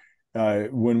day. And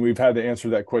when we've had to answer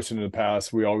that question in the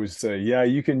past, we always say, yeah,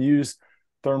 you can use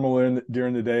thermal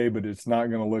during the day, but it's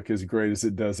not going to look as great as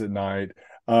it does at night.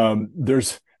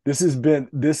 This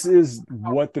is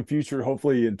what the future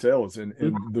hopefully entails, and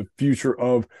the future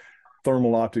of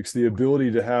thermal optics, the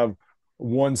ability to have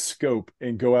one scope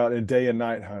and go out and day and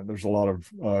night hunt. There's a lot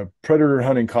of predator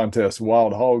hunting contests,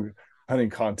 wild hog hunting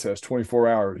contests,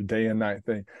 24-hour day and night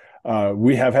thing.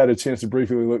 We have had a chance to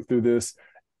briefly look through this.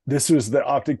 This was the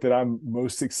optic that I'm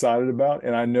most excited about,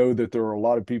 and I know that there are a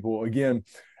lot of people, again,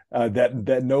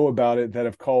 that know about it, that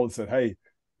have called and said, "Hey,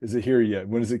 is it here yet?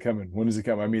 When is it coming? When is it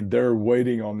coming?" I mean, they're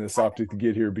waiting on this optic to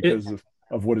get here because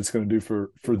of what it's going to do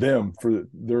for them, for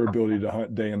their ability to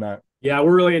hunt day and night. Yeah,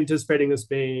 we're really anticipating this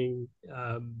being,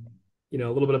 a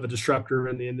little bit of a disruptor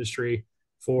in the industry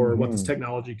for what this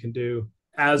technology can do.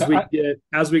 As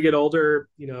we get older,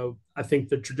 I think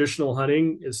the traditional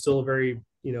hunting is still a very,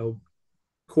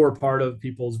 core part of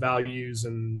people's values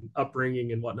and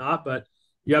upbringing and whatnot. But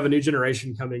you have a new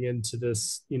generation coming into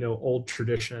this, old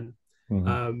tradition.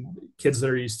 Kids that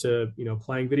are used to,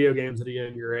 playing video games at a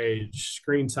younger age,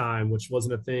 screen time, which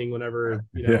wasn't a thing whenever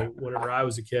I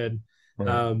was a kid.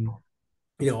 Right.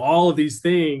 All of these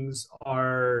things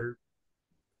are,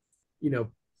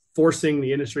 forcing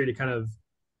the industry to kind of,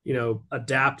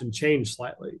 adapt and change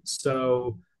slightly.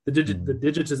 So the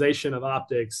digitization of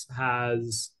optics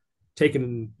has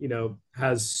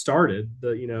started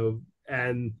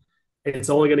and it's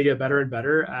only going to get better and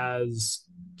better as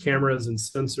cameras and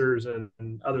sensors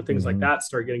and other things like that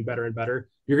start getting better and better.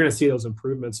 You're going to see those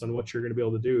improvements on what you're going to be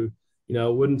able to do.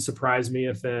 It wouldn't surprise me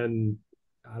if in,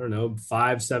 I don't know,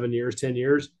 5, 7 years, 10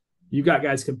 years, you got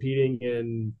guys competing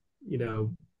in,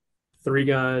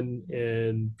 3-gun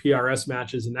and PRS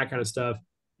matches and that kind of stuff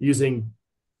using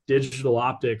digital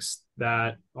optics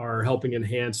that are helping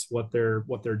enhance what they're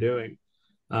doing.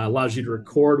 Allows you to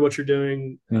record what you're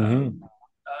doing.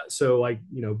 So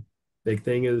big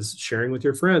thing is sharing with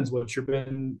your friends what you've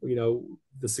been,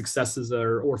 the successes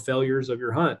or failures of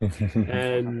your hunt.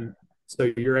 And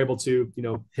so you're able to,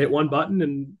 hit one button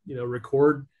and,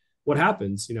 record what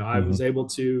happens. I was able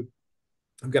to,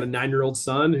 I've got a 9-year-old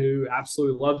son who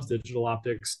absolutely loves digital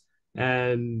optics,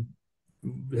 and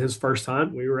his first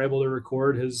hunt, we were able to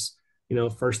record his,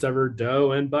 first ever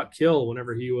doe and buck kill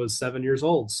whenever he was 7 years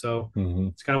old. So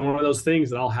it's kind of one of those things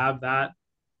that I'll have that,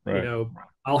 right.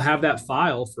 I'll have that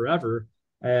file forever,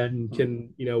 and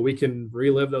can, we can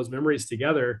relive those memories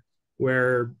together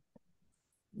where,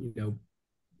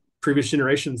 previous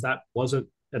generations, that wasn't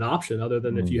an option other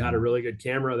than if you had a really good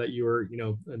camera that you were,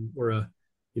 and were a,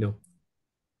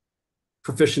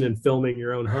 proficient in filming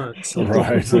your own hunts.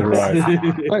 Right.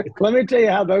 Let me tell you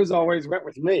how those always went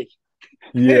with me.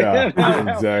 Yeah,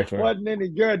 exactly. Wasn't any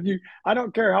good. I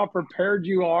don't care how prepared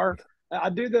you are.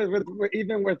 I do that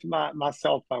even with my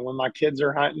cell phone when my kids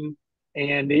are hunting,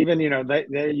 and even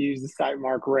they use the sight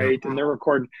mark rate and they're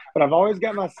recording. But I've always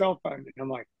got my cell phone, and I'm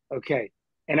like, okay.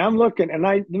 And I'm looking, and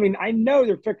I know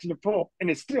they're fixing to pull, and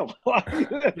it's still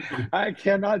I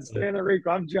cannot stand the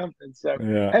recoil. I'm jumping. So,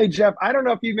 Hey, Jeff, I don't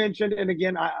know if you mentioned, and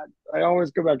again, I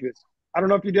always go back to this. I don't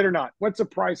know if you did or not. What's the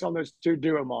price on those 2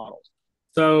 Duo models?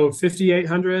 So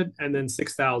 5,800 and then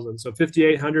 6,000. So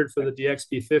 5,800 for the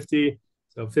DXP50,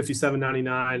 so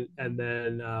 5,799, and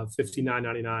then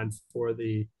 5,999 for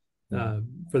the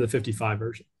 55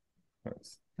 version. All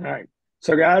right.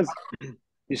 So guys,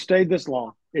 you stayed this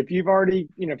long. If you've already,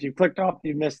 if you've clicked off,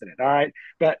 you've missed it. All right.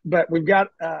 But we've got,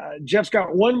 Jeff's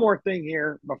got one more thing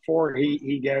here before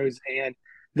he goes. And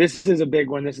this is a big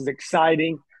one. This is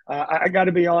exciting. I got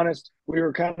to be honest. We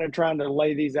were kind of trying to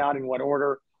lay these out in what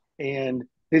order. And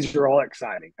these are all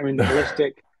exciting. I mean, the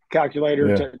ballistic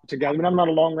calculator together. I mean, I'm not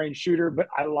a long range shooter, but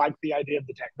I like the idea of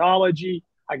the technology.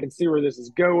 I can see where this is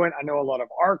going. I know a lot of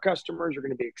our customers are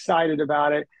going to be excited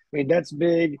about it. I mean, that's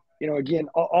big. Again,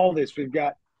 all this, we've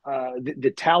got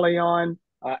the Talion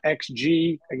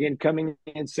XG, again, coming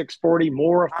in 640,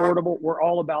 more affordable. We're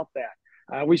all about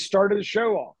that. We started the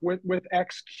show off with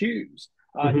XQs.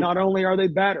 Not only are they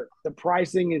better, the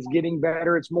pricing is getting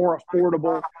better. It's more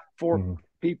affordable for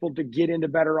people to get into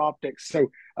better optics.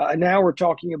 So now we're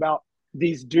talking about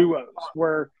these duos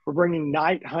where we're bringing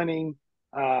night hunting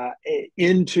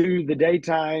into the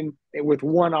daytime with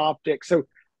one optic. So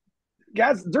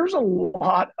guys, there's a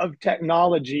lot of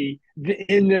technology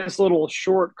in this little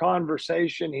short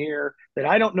conversation here that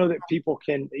I don't know that people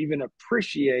can even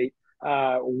appreciate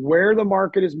where the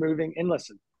market is moving. And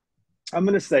listen, I'm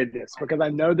going to say this because I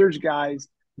know there's guys,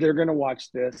 they're going to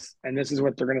watch this and this is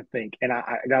what they're going to think. And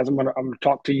guys, I'm going to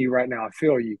talk to you right now. I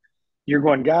feel you. You're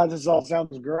going, guys, this all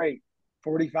sounds great.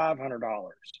 $4,500,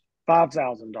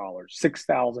 $5,000,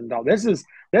 $6,000.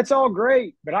 That's all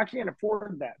great, but I can't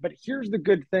afford that. But here's the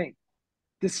good thing.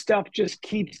 This stuff just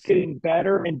keeps getting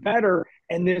better and better,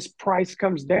 and this price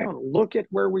comes down. Look at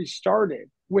where we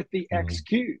started with the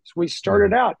XQs. We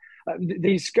started out,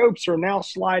 these scopes are now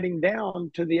sliding down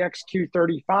to the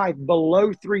XQ35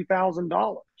 below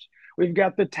 $3,000. We've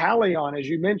got the Talion, as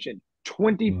you mentioned,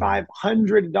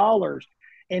 $2,500,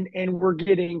 and we're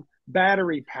getting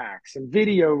battery packs and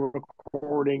video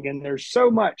recording, and there's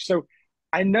so much. So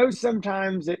I know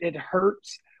sometimes it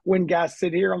hurts when guys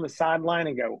sit here on the sideline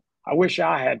and go, I wish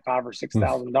I had $5,000 or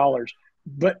 $6,000,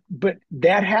 but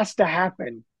that has to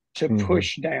happen to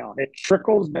push down. It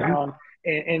trickles down,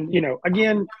 and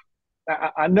again,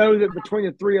 I know that between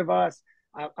the three of us,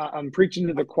 I'm preaching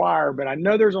to the choir, but I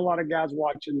know there's a lot of guys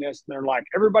watching this, and they're like,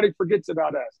 everybody forgets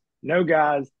about us. No,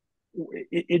 guys,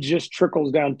 it just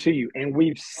trickles down to you, and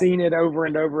we've seen it over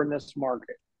and over in this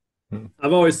market.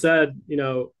 I've always said,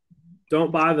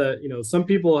 don't buy some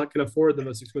people can afford the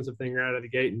most expensive thing right out of the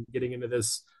gate and getting into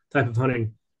this type of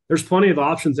hunting. There's plenty of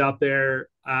options out there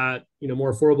at,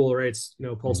 more affordable rates.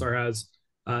 Pulsar has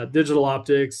digital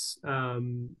optics,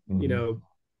 sub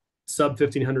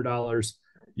 $1,500.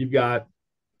 You've got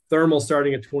thermal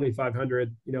starting at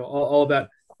 2,500, all of that.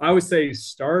 I always say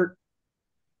start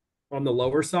on the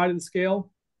lower side of the scale,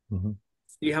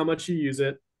 see how much you use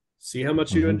it, see how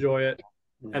much you enjoy it,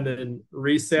 and then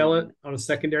resell it on a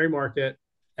secondary market.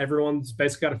 Everyone's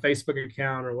basically got a Facebook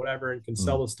account or whatever and can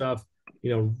sell the stuff,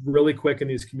 really quick in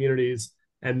these communities.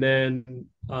 And then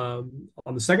on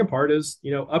the second part is,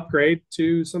 upgrade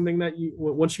to something that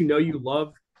once you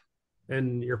love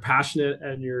and you're passionate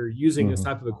and you're using this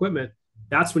type of equipment,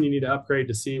 that's when you need to upgrade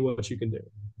to see what you can do.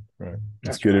 Right.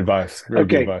 That's good advice. Really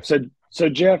good advice. So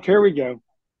Jeff, here we go.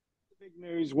 Big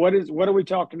news. What are we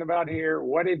talking about here?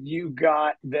 What have you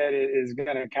got that is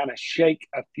going to kind of shake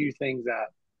a few things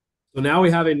up? So now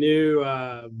we have a new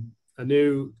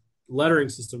lettering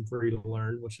system for you to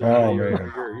learn, which is you're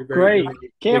very great.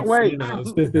 Can't wait.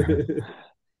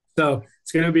 So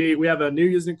it's going to be, we have a new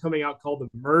unit coming out called the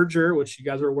Merger, which you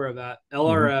guys are aware of that,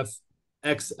 LRF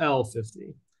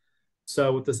XL50.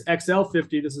 So with this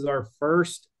XL50, this is our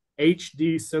first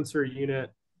HD sensor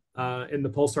unit in the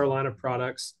Pulsar line of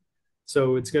products.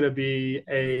 So it's going to be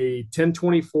a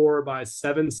 1024 by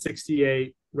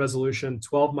 768 resolution,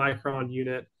 12 micron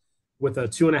unit with a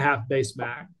 2.5 base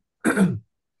mag.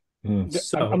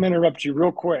 So, I'm going to interrupt you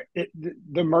real quick.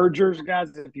 The Mergers,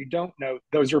 guys, if you don't know,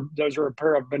 those are a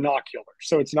pair of binoculars.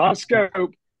 So it's not a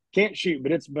scope, can't shoot,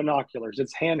 but it's binoculars.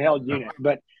 It's handheld unit.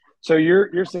 But so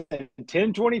you're saying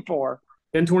 1024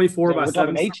 by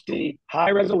 7 HD,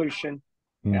 high resolution.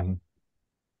 Yeah.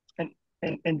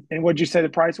 And what'd you say the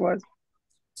price was?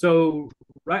 So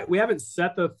we haven't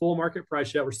set the full market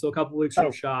price yet. We're still a couple of weeks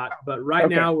from shot, but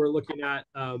now we're looking at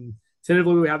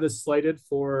tentatively we have this slated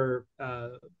for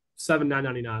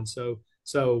 $7,999.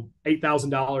 So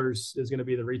 $8,000 is going to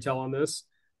be the retail on this.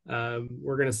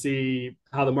 We're going to see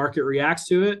how the market reacts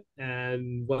to it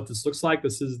and what this looks like.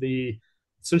 This is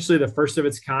essentially the first of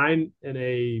its kind in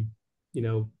a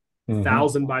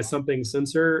 1,000 by something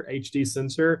sensor, HD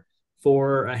sensor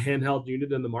for a handheld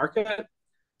unit in the market.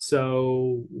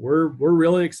 So we're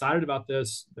really excited about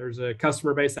this. There's a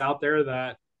customer base out there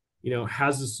that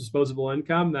has this disposable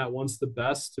income that wants the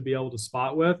best to be able to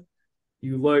spot with.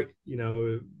 You look,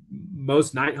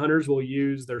 most night hunters will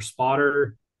use their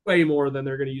spotter way more than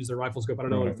they're going to use their rifle scope. I don't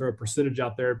know if throw a percentage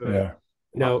out there, but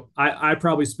I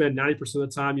probably spend 90% of the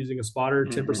time using a spotter,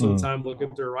 10% of the time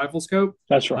looking through a rifle scope.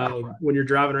 That's right. When you're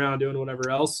driving around doing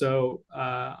whatever else. So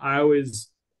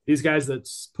these guys that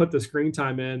put the screen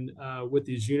time in with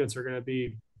these units are going to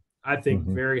be, I think,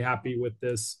 very happy with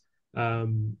this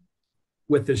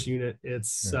unit.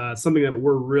 It's something that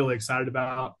we're really excited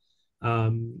about.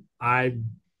 I'm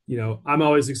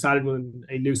always excited when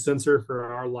a new sensor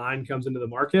for our line comes into the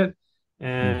market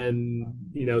and,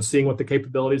 seeing what the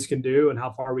capabilities can do and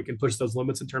how far we can push those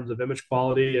limits in terms of image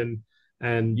quality and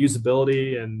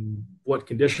usability and what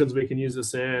conditions we can use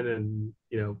this in and,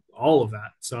 all of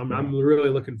that. So I'm really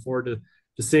looking forward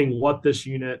to seeing what this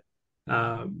unit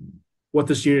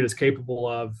is capable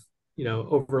of,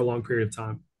 over a long period of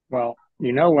time. Well,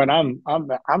 you know what, I'm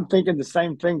thinking the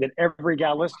same thing that every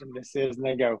guy listening to this is, and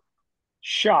they go,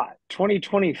 shot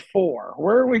 2024.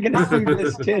 Where are we going to see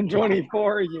this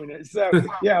 1024 unit? So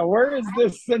yeah, where is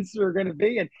this sensor going to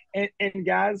be? And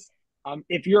guys,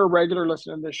 if you're a regular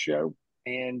listener to this show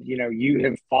and you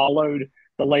have followed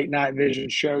the Late Night Vision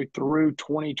show through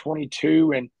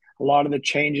 2022 and a lot of the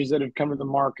changes that have come to the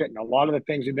market and a lot of the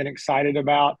things we've been excited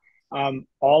about,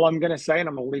 all I'm going to say, and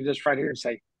I'm going to leave this right here and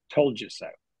say, told you so.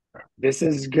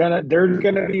 There's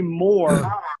gonna be more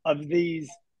of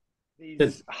these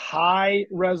high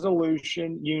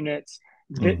resolution units.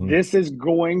 This is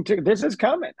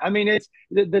coming. I mean, it's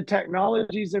the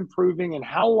technology is improving. And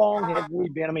how long have we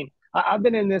been? I mean, I've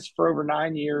been in this for over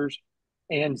 9 years,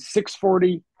 and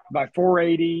 640 by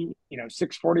 480,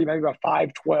 640 maybe by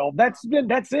 512. That's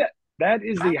it. That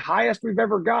is the highest we've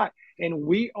ever got. And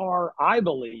I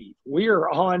believe we are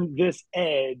on this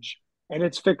edge. And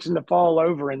it's fixing to fall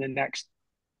over in the next,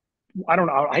 I don't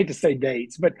know, I hate to say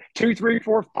dates, but 2, 3,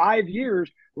 4, 5 years,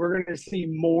 we're going to see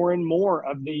more and more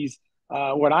of these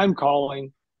what I'm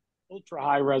calling ultra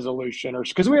high resolution, or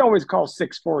because we always call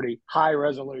 640 high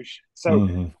resolution.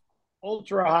 So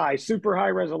ultra high, super high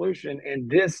resolution, and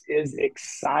this is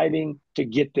exciting to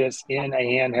get this in a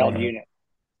handheld unit.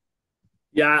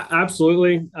 Yeah,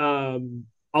 absolutely.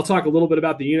 I'll talk a little bit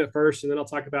about the unit first, and then I'll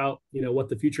talk about what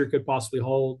the future could possibly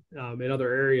hold in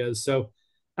other areas. So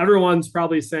everyone's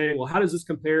probably saying, well, how does this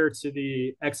compare to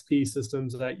the XP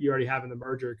systems that you already have in the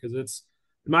merger? Because it's,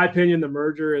 in my opinion, the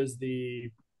merger is the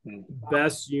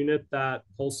best unit that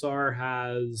Pulsar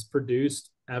has produced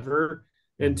ever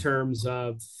in terms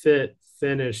of fit,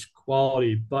 finish,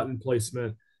 quality, button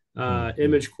placement,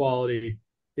 image quality.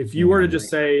 If you were to just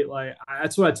say, like,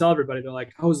 that's what I tell everybody. They're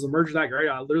like, oh, is the merger that great?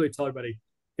 I literally tell everybody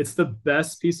it's the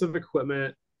best piece of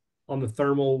equipment on the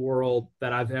thermal world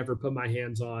that I've ever put my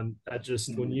hands on. That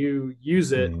just when you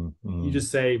use it, you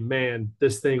just say, man,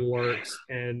 this thing works,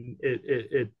 and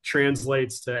it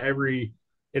translates to every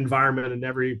environment and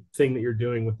everything that you're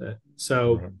doing with it.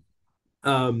 So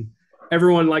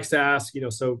everyone likes to ask,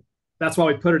 so that's why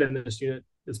we put it in this unit,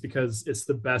 is because it's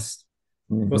the best,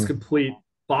 most complete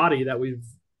body that we've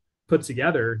put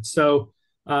together. So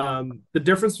the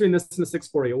difference between this and the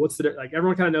 640, what's the, like,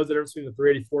 everyone kind of knows the difference between the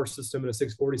 384 system and a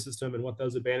 640 system and what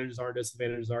those advantages are,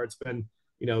 disadvantages are. It's been,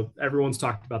 everyone's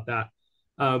talked about that.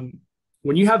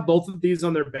 When you have both of these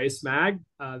on their base mag,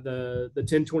 the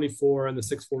 1024 and the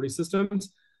 640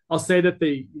 systems, I'll say that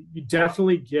you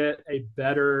definitely get a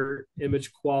better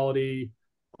image quality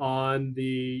on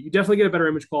the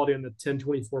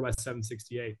 1024 by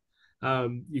 768.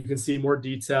 You can see more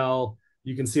detail.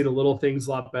 You can see the little things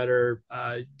a lot better,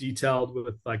 detailed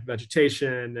with like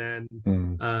vegetation and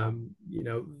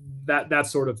that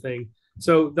sort of thing.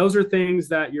 So those are things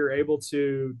that you're able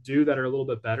to do that are a little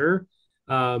bit better.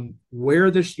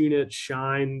 Where this unit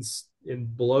shines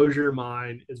and blows your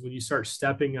mind is when you start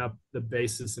stepping up the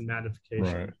basis and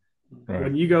magnification. Right.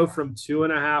 When you go from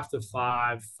 2.5 to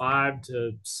 5, 5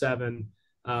 to 7,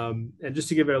 and just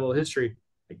to give it a little history,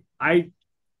 I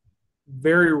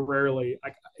very rarely,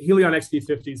 Helion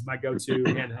XP50 is my go-to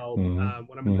handheld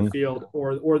when I'm in the field,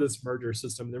 or this merger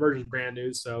system. The merger is brand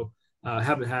new, so I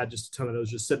haven't had just a ton of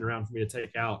those just sitting around for me to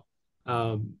take out.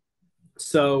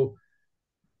 So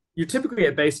you're typically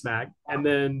at base mag, and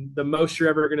then the most you're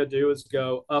ever going to do is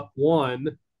go up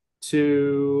 1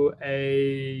 to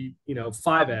a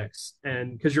 5x,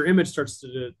 and because your image starts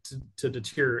to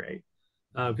deteriorate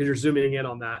because you're zooming in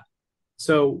on that.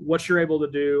 So what you're able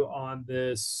to do on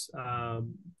this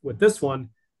with this one,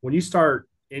 when you start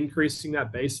increasing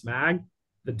that base mag,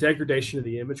 the degradation of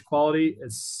the image quality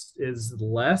is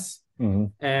less,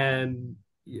 and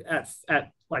at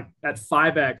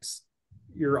 5x,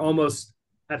 you're almost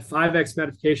at 5x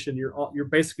magnification. You're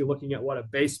basically looking at what a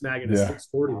base mag in a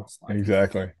 640 looks like.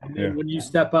 Exactly. And then when you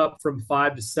step up from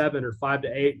 5 to 7 or 5 to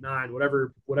 8, 9,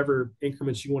 whatever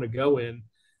increments you want to go in,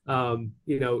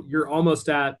 you're almost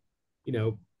at,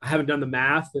 I haven't done the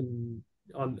math and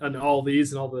on all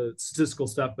these and all the statistical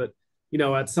stuff, but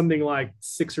at something like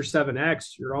 6 or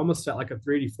 7x, you're almost at like a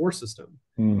 384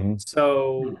 system.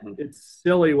 So it's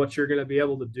silly what you're going to be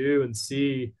able to do and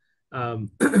see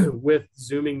with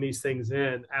zooming these things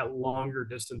in at longer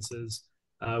distances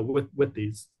with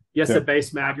these. Yes, at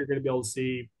base mag, you're going to be able to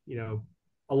see,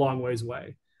 a long ways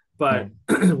away. But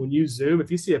when you zoom, if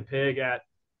you see a pig at,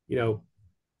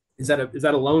 is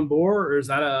that a lone boar, or is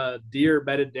that a deer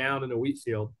bedded down in a wheat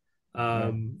field,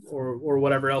 or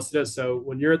whatever else it is? So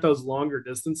when you're at those longer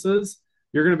distances,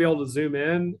 you're going to be able to zoom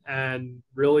in and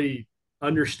really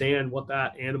understand what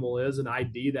that animal is and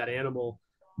ID that animal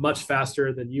much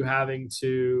faster than you having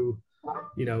to,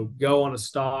 go on a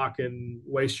stalk and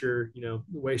waste your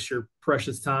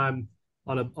precious time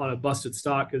on a busted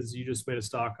stalk because you just made a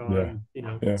stalk on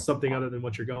something other than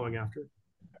what you're going after.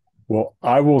 Well,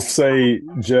 I will say,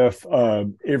 Jeff,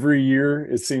 every year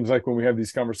it seems like when we have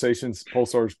these conversations,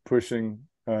 Pulsar's pushing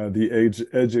the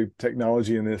edge of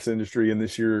technology in this industry, and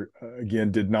this year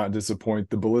again did not disappoint.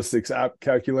 The ballistics app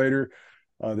calculator,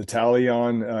 the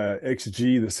Talion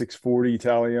XG, the 640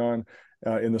 Talion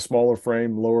in the smaller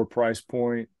frame, lower price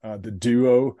point, the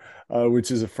Duo,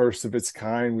 which is a first of its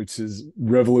kind, which is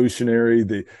revolutionary.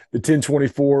 The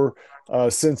 1024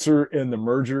 sensor in the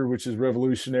merger, which is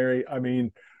revolutionary. I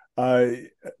mean,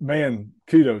 man,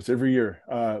 kudos every year.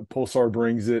 Pulsar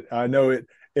brings it. I know it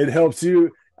helps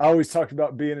you. I always talk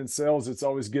about being in sales. It's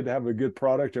always good to have a good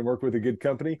product and work with a good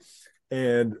company.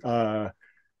 And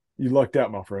you lucked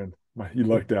out, my friend. You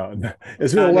lucked out.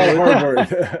 It's been a lot of hard work.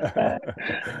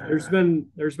 There's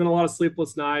been a lot of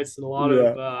sleepless nights and a lot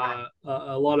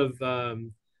of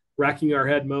racking our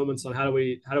head moments on how do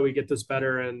we get this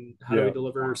better, and how do Yeah. we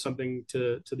deliver something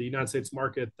to the United States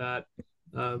market that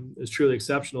is truly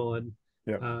exceptional. And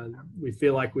Yeah. we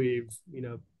feel like we've,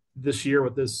 this year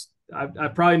with this,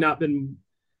 I've probably not been,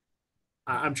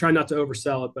 I'm trying not to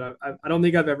oversell it, but I don't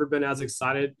think I've ever been as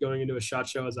excited going into a SHOT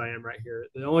Show as I am right here.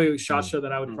 The only SHOT Show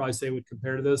that I would probably say would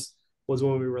compare to this was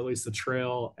when we released the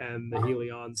Trail and the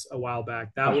Helions a while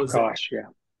back. That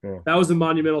was a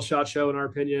monumental SHOT Show in our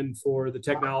opinion for the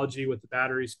technology with the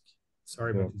batteries.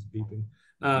 Sorry about these beeping.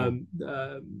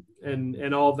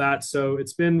 And all of that. So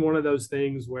it's been one of those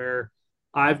things where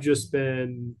I've just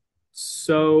been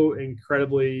so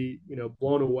incredibly,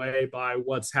 blown away by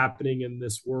what's happening in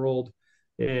this world,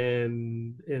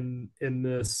 in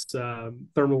this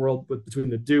thermal world between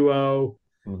the Duo,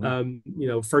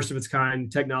 first of its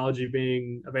kind technology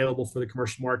being available for the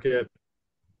commercial market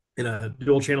in a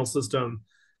dual channel system.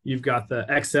 You've got the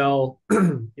XL,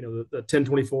 the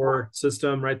 1024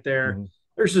 system right there. Mm-hmm.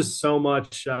 There's just so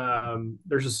much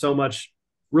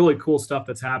really cool stuff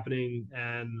that's happening,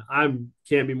 and I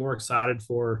can't be more excited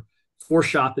for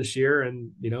SHOT this year.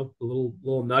 And the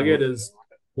little nugget is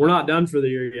we're not done for the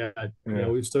year yet. Yeah.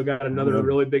 We've still got another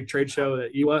really big trade show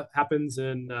that EWA happens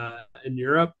in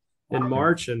Europe in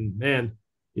March, and man,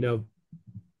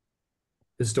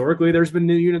 historically there's been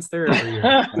new units there every year.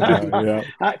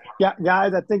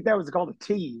 Guys, I think that was called a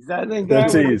tease. I think that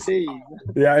was a tease.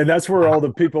 Yeah, and that's where all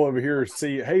the people over here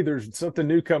see, hey, there's something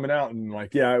new coming out, and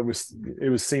like, yeah, it was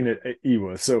seen at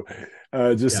EWA. So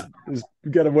just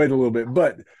got to wait a little bit.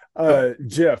 But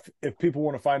Jeff, if people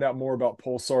want to find out more about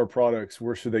Pulsar products,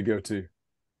 where should they go to?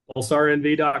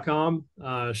 PulsarNV.com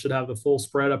should have the full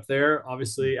spread up there.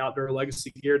 Obviously,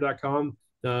 OutdoorLegacyGear.com.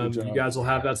 You guys will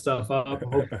have that stuff up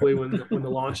hopefully when the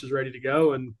launch is ready to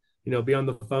go, and be on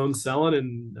the phone selling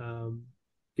and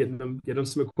getting them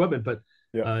some equipment. But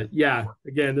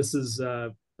again, this is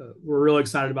we're really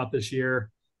excited about this year,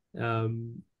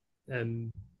 and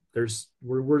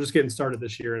we're just getting started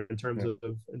this year in terms of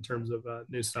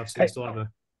new stuff. So we still have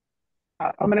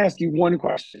I'm going to ask you one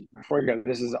question before you go.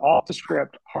 This is off the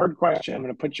script, hard question. I'm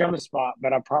going to put you on the spot,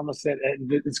 but I promise that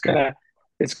it's going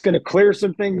to clear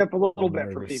some things up a little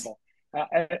bit for people.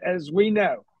 As we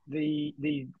know, the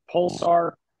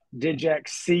Pulsar DigX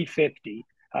C50,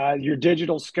 your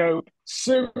digital scope,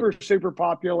 super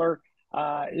popular.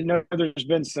 There's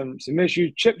been some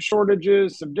issues, chip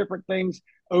shortages, some different things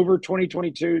over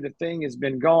 2022. The thing has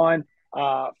been gone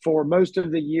for most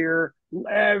of the year.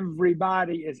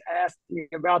 Everybody is asking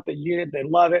about the unit. They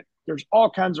love it. There's all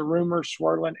kinds of rumors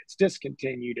swirling. It's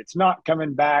discontinued. It's not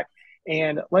coming back.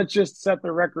 And let's just set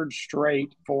the record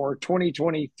straight for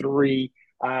 2023.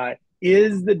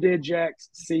 Is the DigX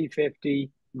C50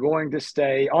 going to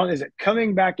stay on? Is it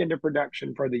coming back into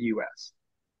production for the U.S.?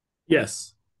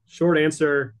 Yes. Short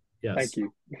answer, yes. Thank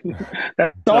you.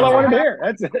 That's all I wanted to hear.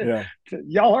 That's it. Yeah.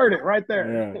 Y'all heard it right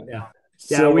there. Yeah.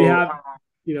 So we have,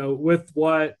 with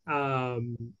what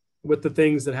with the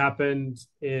things that happened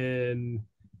in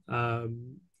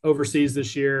overseas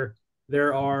this year,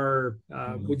 there are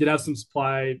we did have some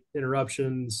supply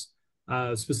interruptions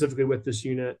specifically with this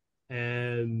unit,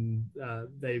 and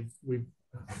we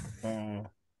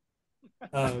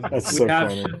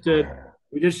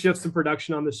did shift some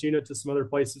production on this unit to some other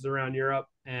places around Europe,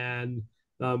 and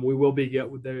you will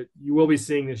be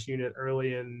seeing this unit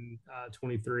early in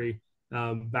 23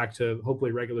 back to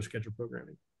hopefully regular schedule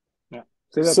programming. Yeah.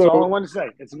 See, that's all I want to say.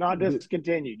 It's not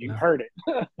discontinued. You heard it.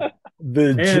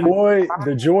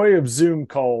 The joy of Zoom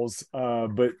calls.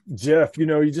 But Jeff,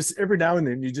 you just every now and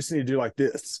then you just need to do like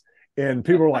this. And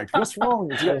people are like, what's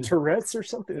wrong? Is he got Tourette's or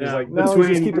something? He's like, no, he's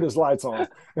just keeping his lights on.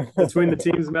 Between the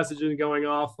team's messaging going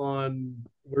off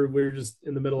we're just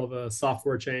in the middle of a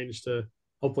software change to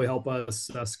hopefully help us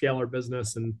scale our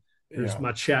business. And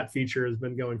my chat feature has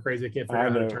been going crazy. I can't figure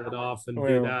out how to turn it off and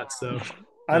do that. So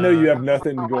I know you have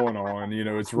nothing going on.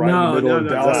 It's right in the middle of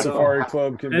Dallas Safari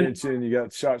Club convention. You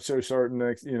got SHOT Show starting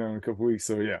next, in a couple weeks.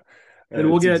 So yeah. And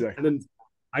and then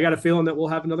I got a feeling that we'll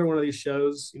have another one of these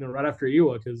shows, right after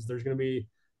EWA, because there's going to be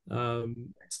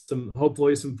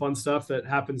hopefully some fun stuff that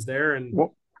happens there, and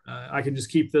I can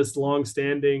just keep this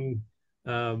long-standing.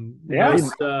 We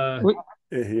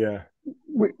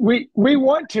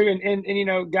want to,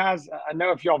 and guys, I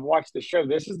know if y'all have watched the show,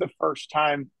 this is the first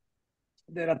time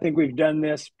that I think we've done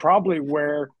this, probably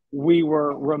where we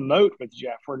were remote with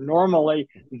Jeff. We're normally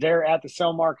there at the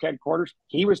Cellmark headquarters.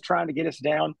 He was trying to get us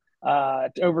down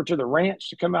over to the ranch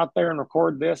to come out there and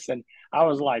record this. And I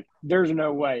was like, there's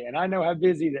no way. And I know how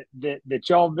busy that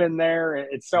y'all have been there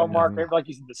at Cellmark. Like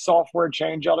you said, the software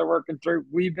change y'all are working through.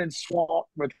 We've been swamped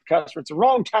with customers. It's the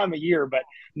wrong time of year, but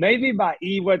maybe by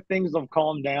EWA things will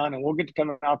calm down and we'll get to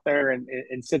come out there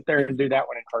and sit there and do that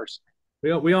one in person.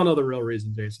 We all know the real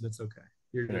reason, Jason. It's okay.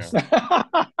 You're just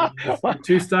you're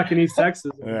too stuck in East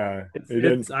Texas. Yeah,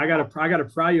 I gotta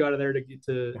pry you out of there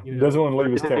to doesn't want to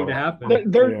leave his thing to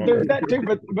happen. There's that too,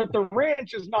 but the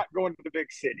ranch is not going to the big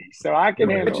city, so I can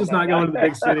handle. Ranch is not going to the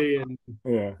big city, and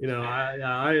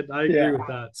I agree with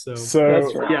that. So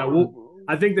right.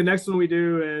 I think the next one we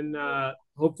do, and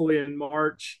hopefully in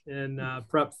March, and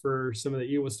prep for some of the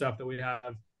EWA stuff that we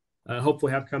have,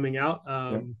 hopefully have coming out.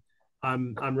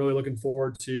 I'm really looking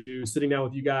forward to sitting down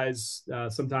with you guys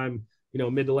sometime,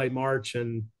 mid to late March,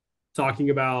 and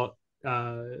talking about,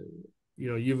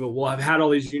 we'll have had all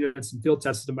these units and field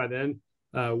tested by then.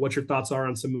 What your thoughts are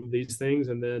on some of these things,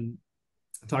 and then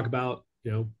talk about,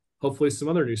 hopefully some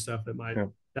other new stuff that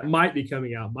might be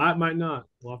coming out, might not.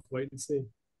 We'll have to wait and see.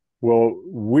 Well,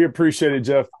 we appreciate it,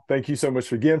 Jeff. Thank you so much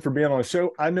for being on the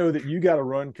show. I know that you got to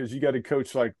run because you got to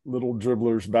coach like Little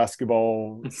Dribblers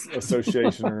Basketball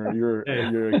Association, or you're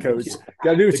a coach.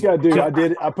 Got to do what you got to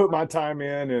do. I put my time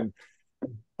in, and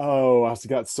I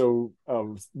got so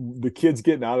the kids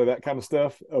getting out of that kind of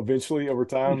stuff eventually over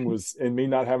time was, and me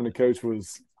not having a coach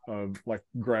was like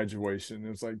graduation. It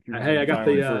was like, I got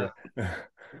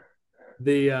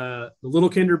the little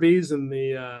Kinder Bees and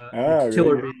the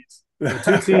Killer Bees. The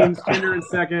two teams, Kinder in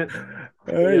second.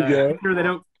 There you go.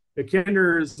 The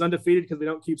Kinder is undefeated because they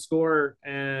don't keep score,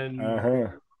 and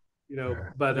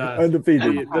but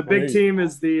undefeated. The big team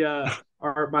is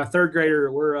my third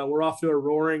grader. We're off to a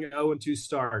roaring 0-2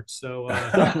 start, so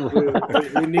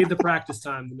we need the practice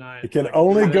time tonight. It can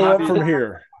only go up from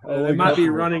here. They might be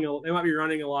running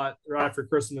a lot right after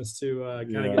Christmas to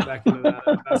kind of get back into that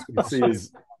basketball.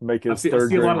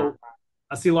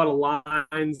 I see a lot of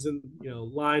lines and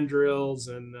line drills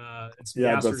and some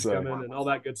gassers coming and all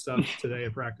that good stuff today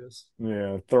at practice.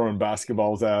 Yeah, throwing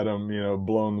basketballs at them,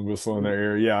 blowing the whistle in their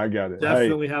ear. Yeah, I got it.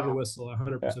 Definitely have a whistle.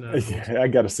 100%. I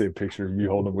got to see a picture of you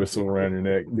holding a whistle around your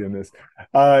neck doing this.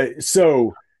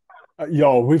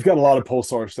 Y'all, we've got a lot of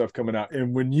Pulsar stuff coming out,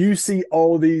 and when you see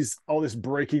all this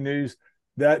breaking news,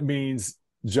 that means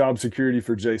job security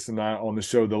for Jason and I on the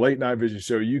show, the Late Night Vision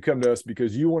Show. You come to us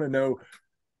because you want to know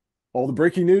all the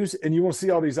breaking news, and you want to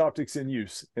see all these optics in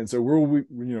use. And so we're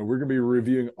going to be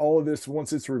reviewing all of this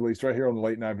once it's released right here on the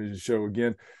Late Night Vision Show.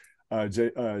 Again,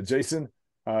 Jason,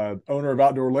 owner of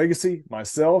Outdoor Legacy,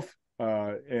 myself,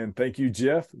 and thank you,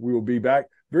 Jeff. We will be back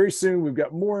very soon. We've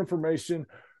got more information,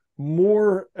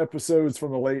 more episodes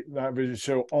from the Late Night Vision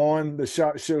Show on the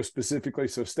SHOT Show specifically.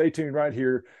 So stay tuned right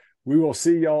here. We will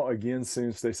see y'all again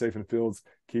soon. Stay safe in the fields.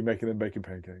 Keep making them bacon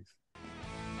pancakes.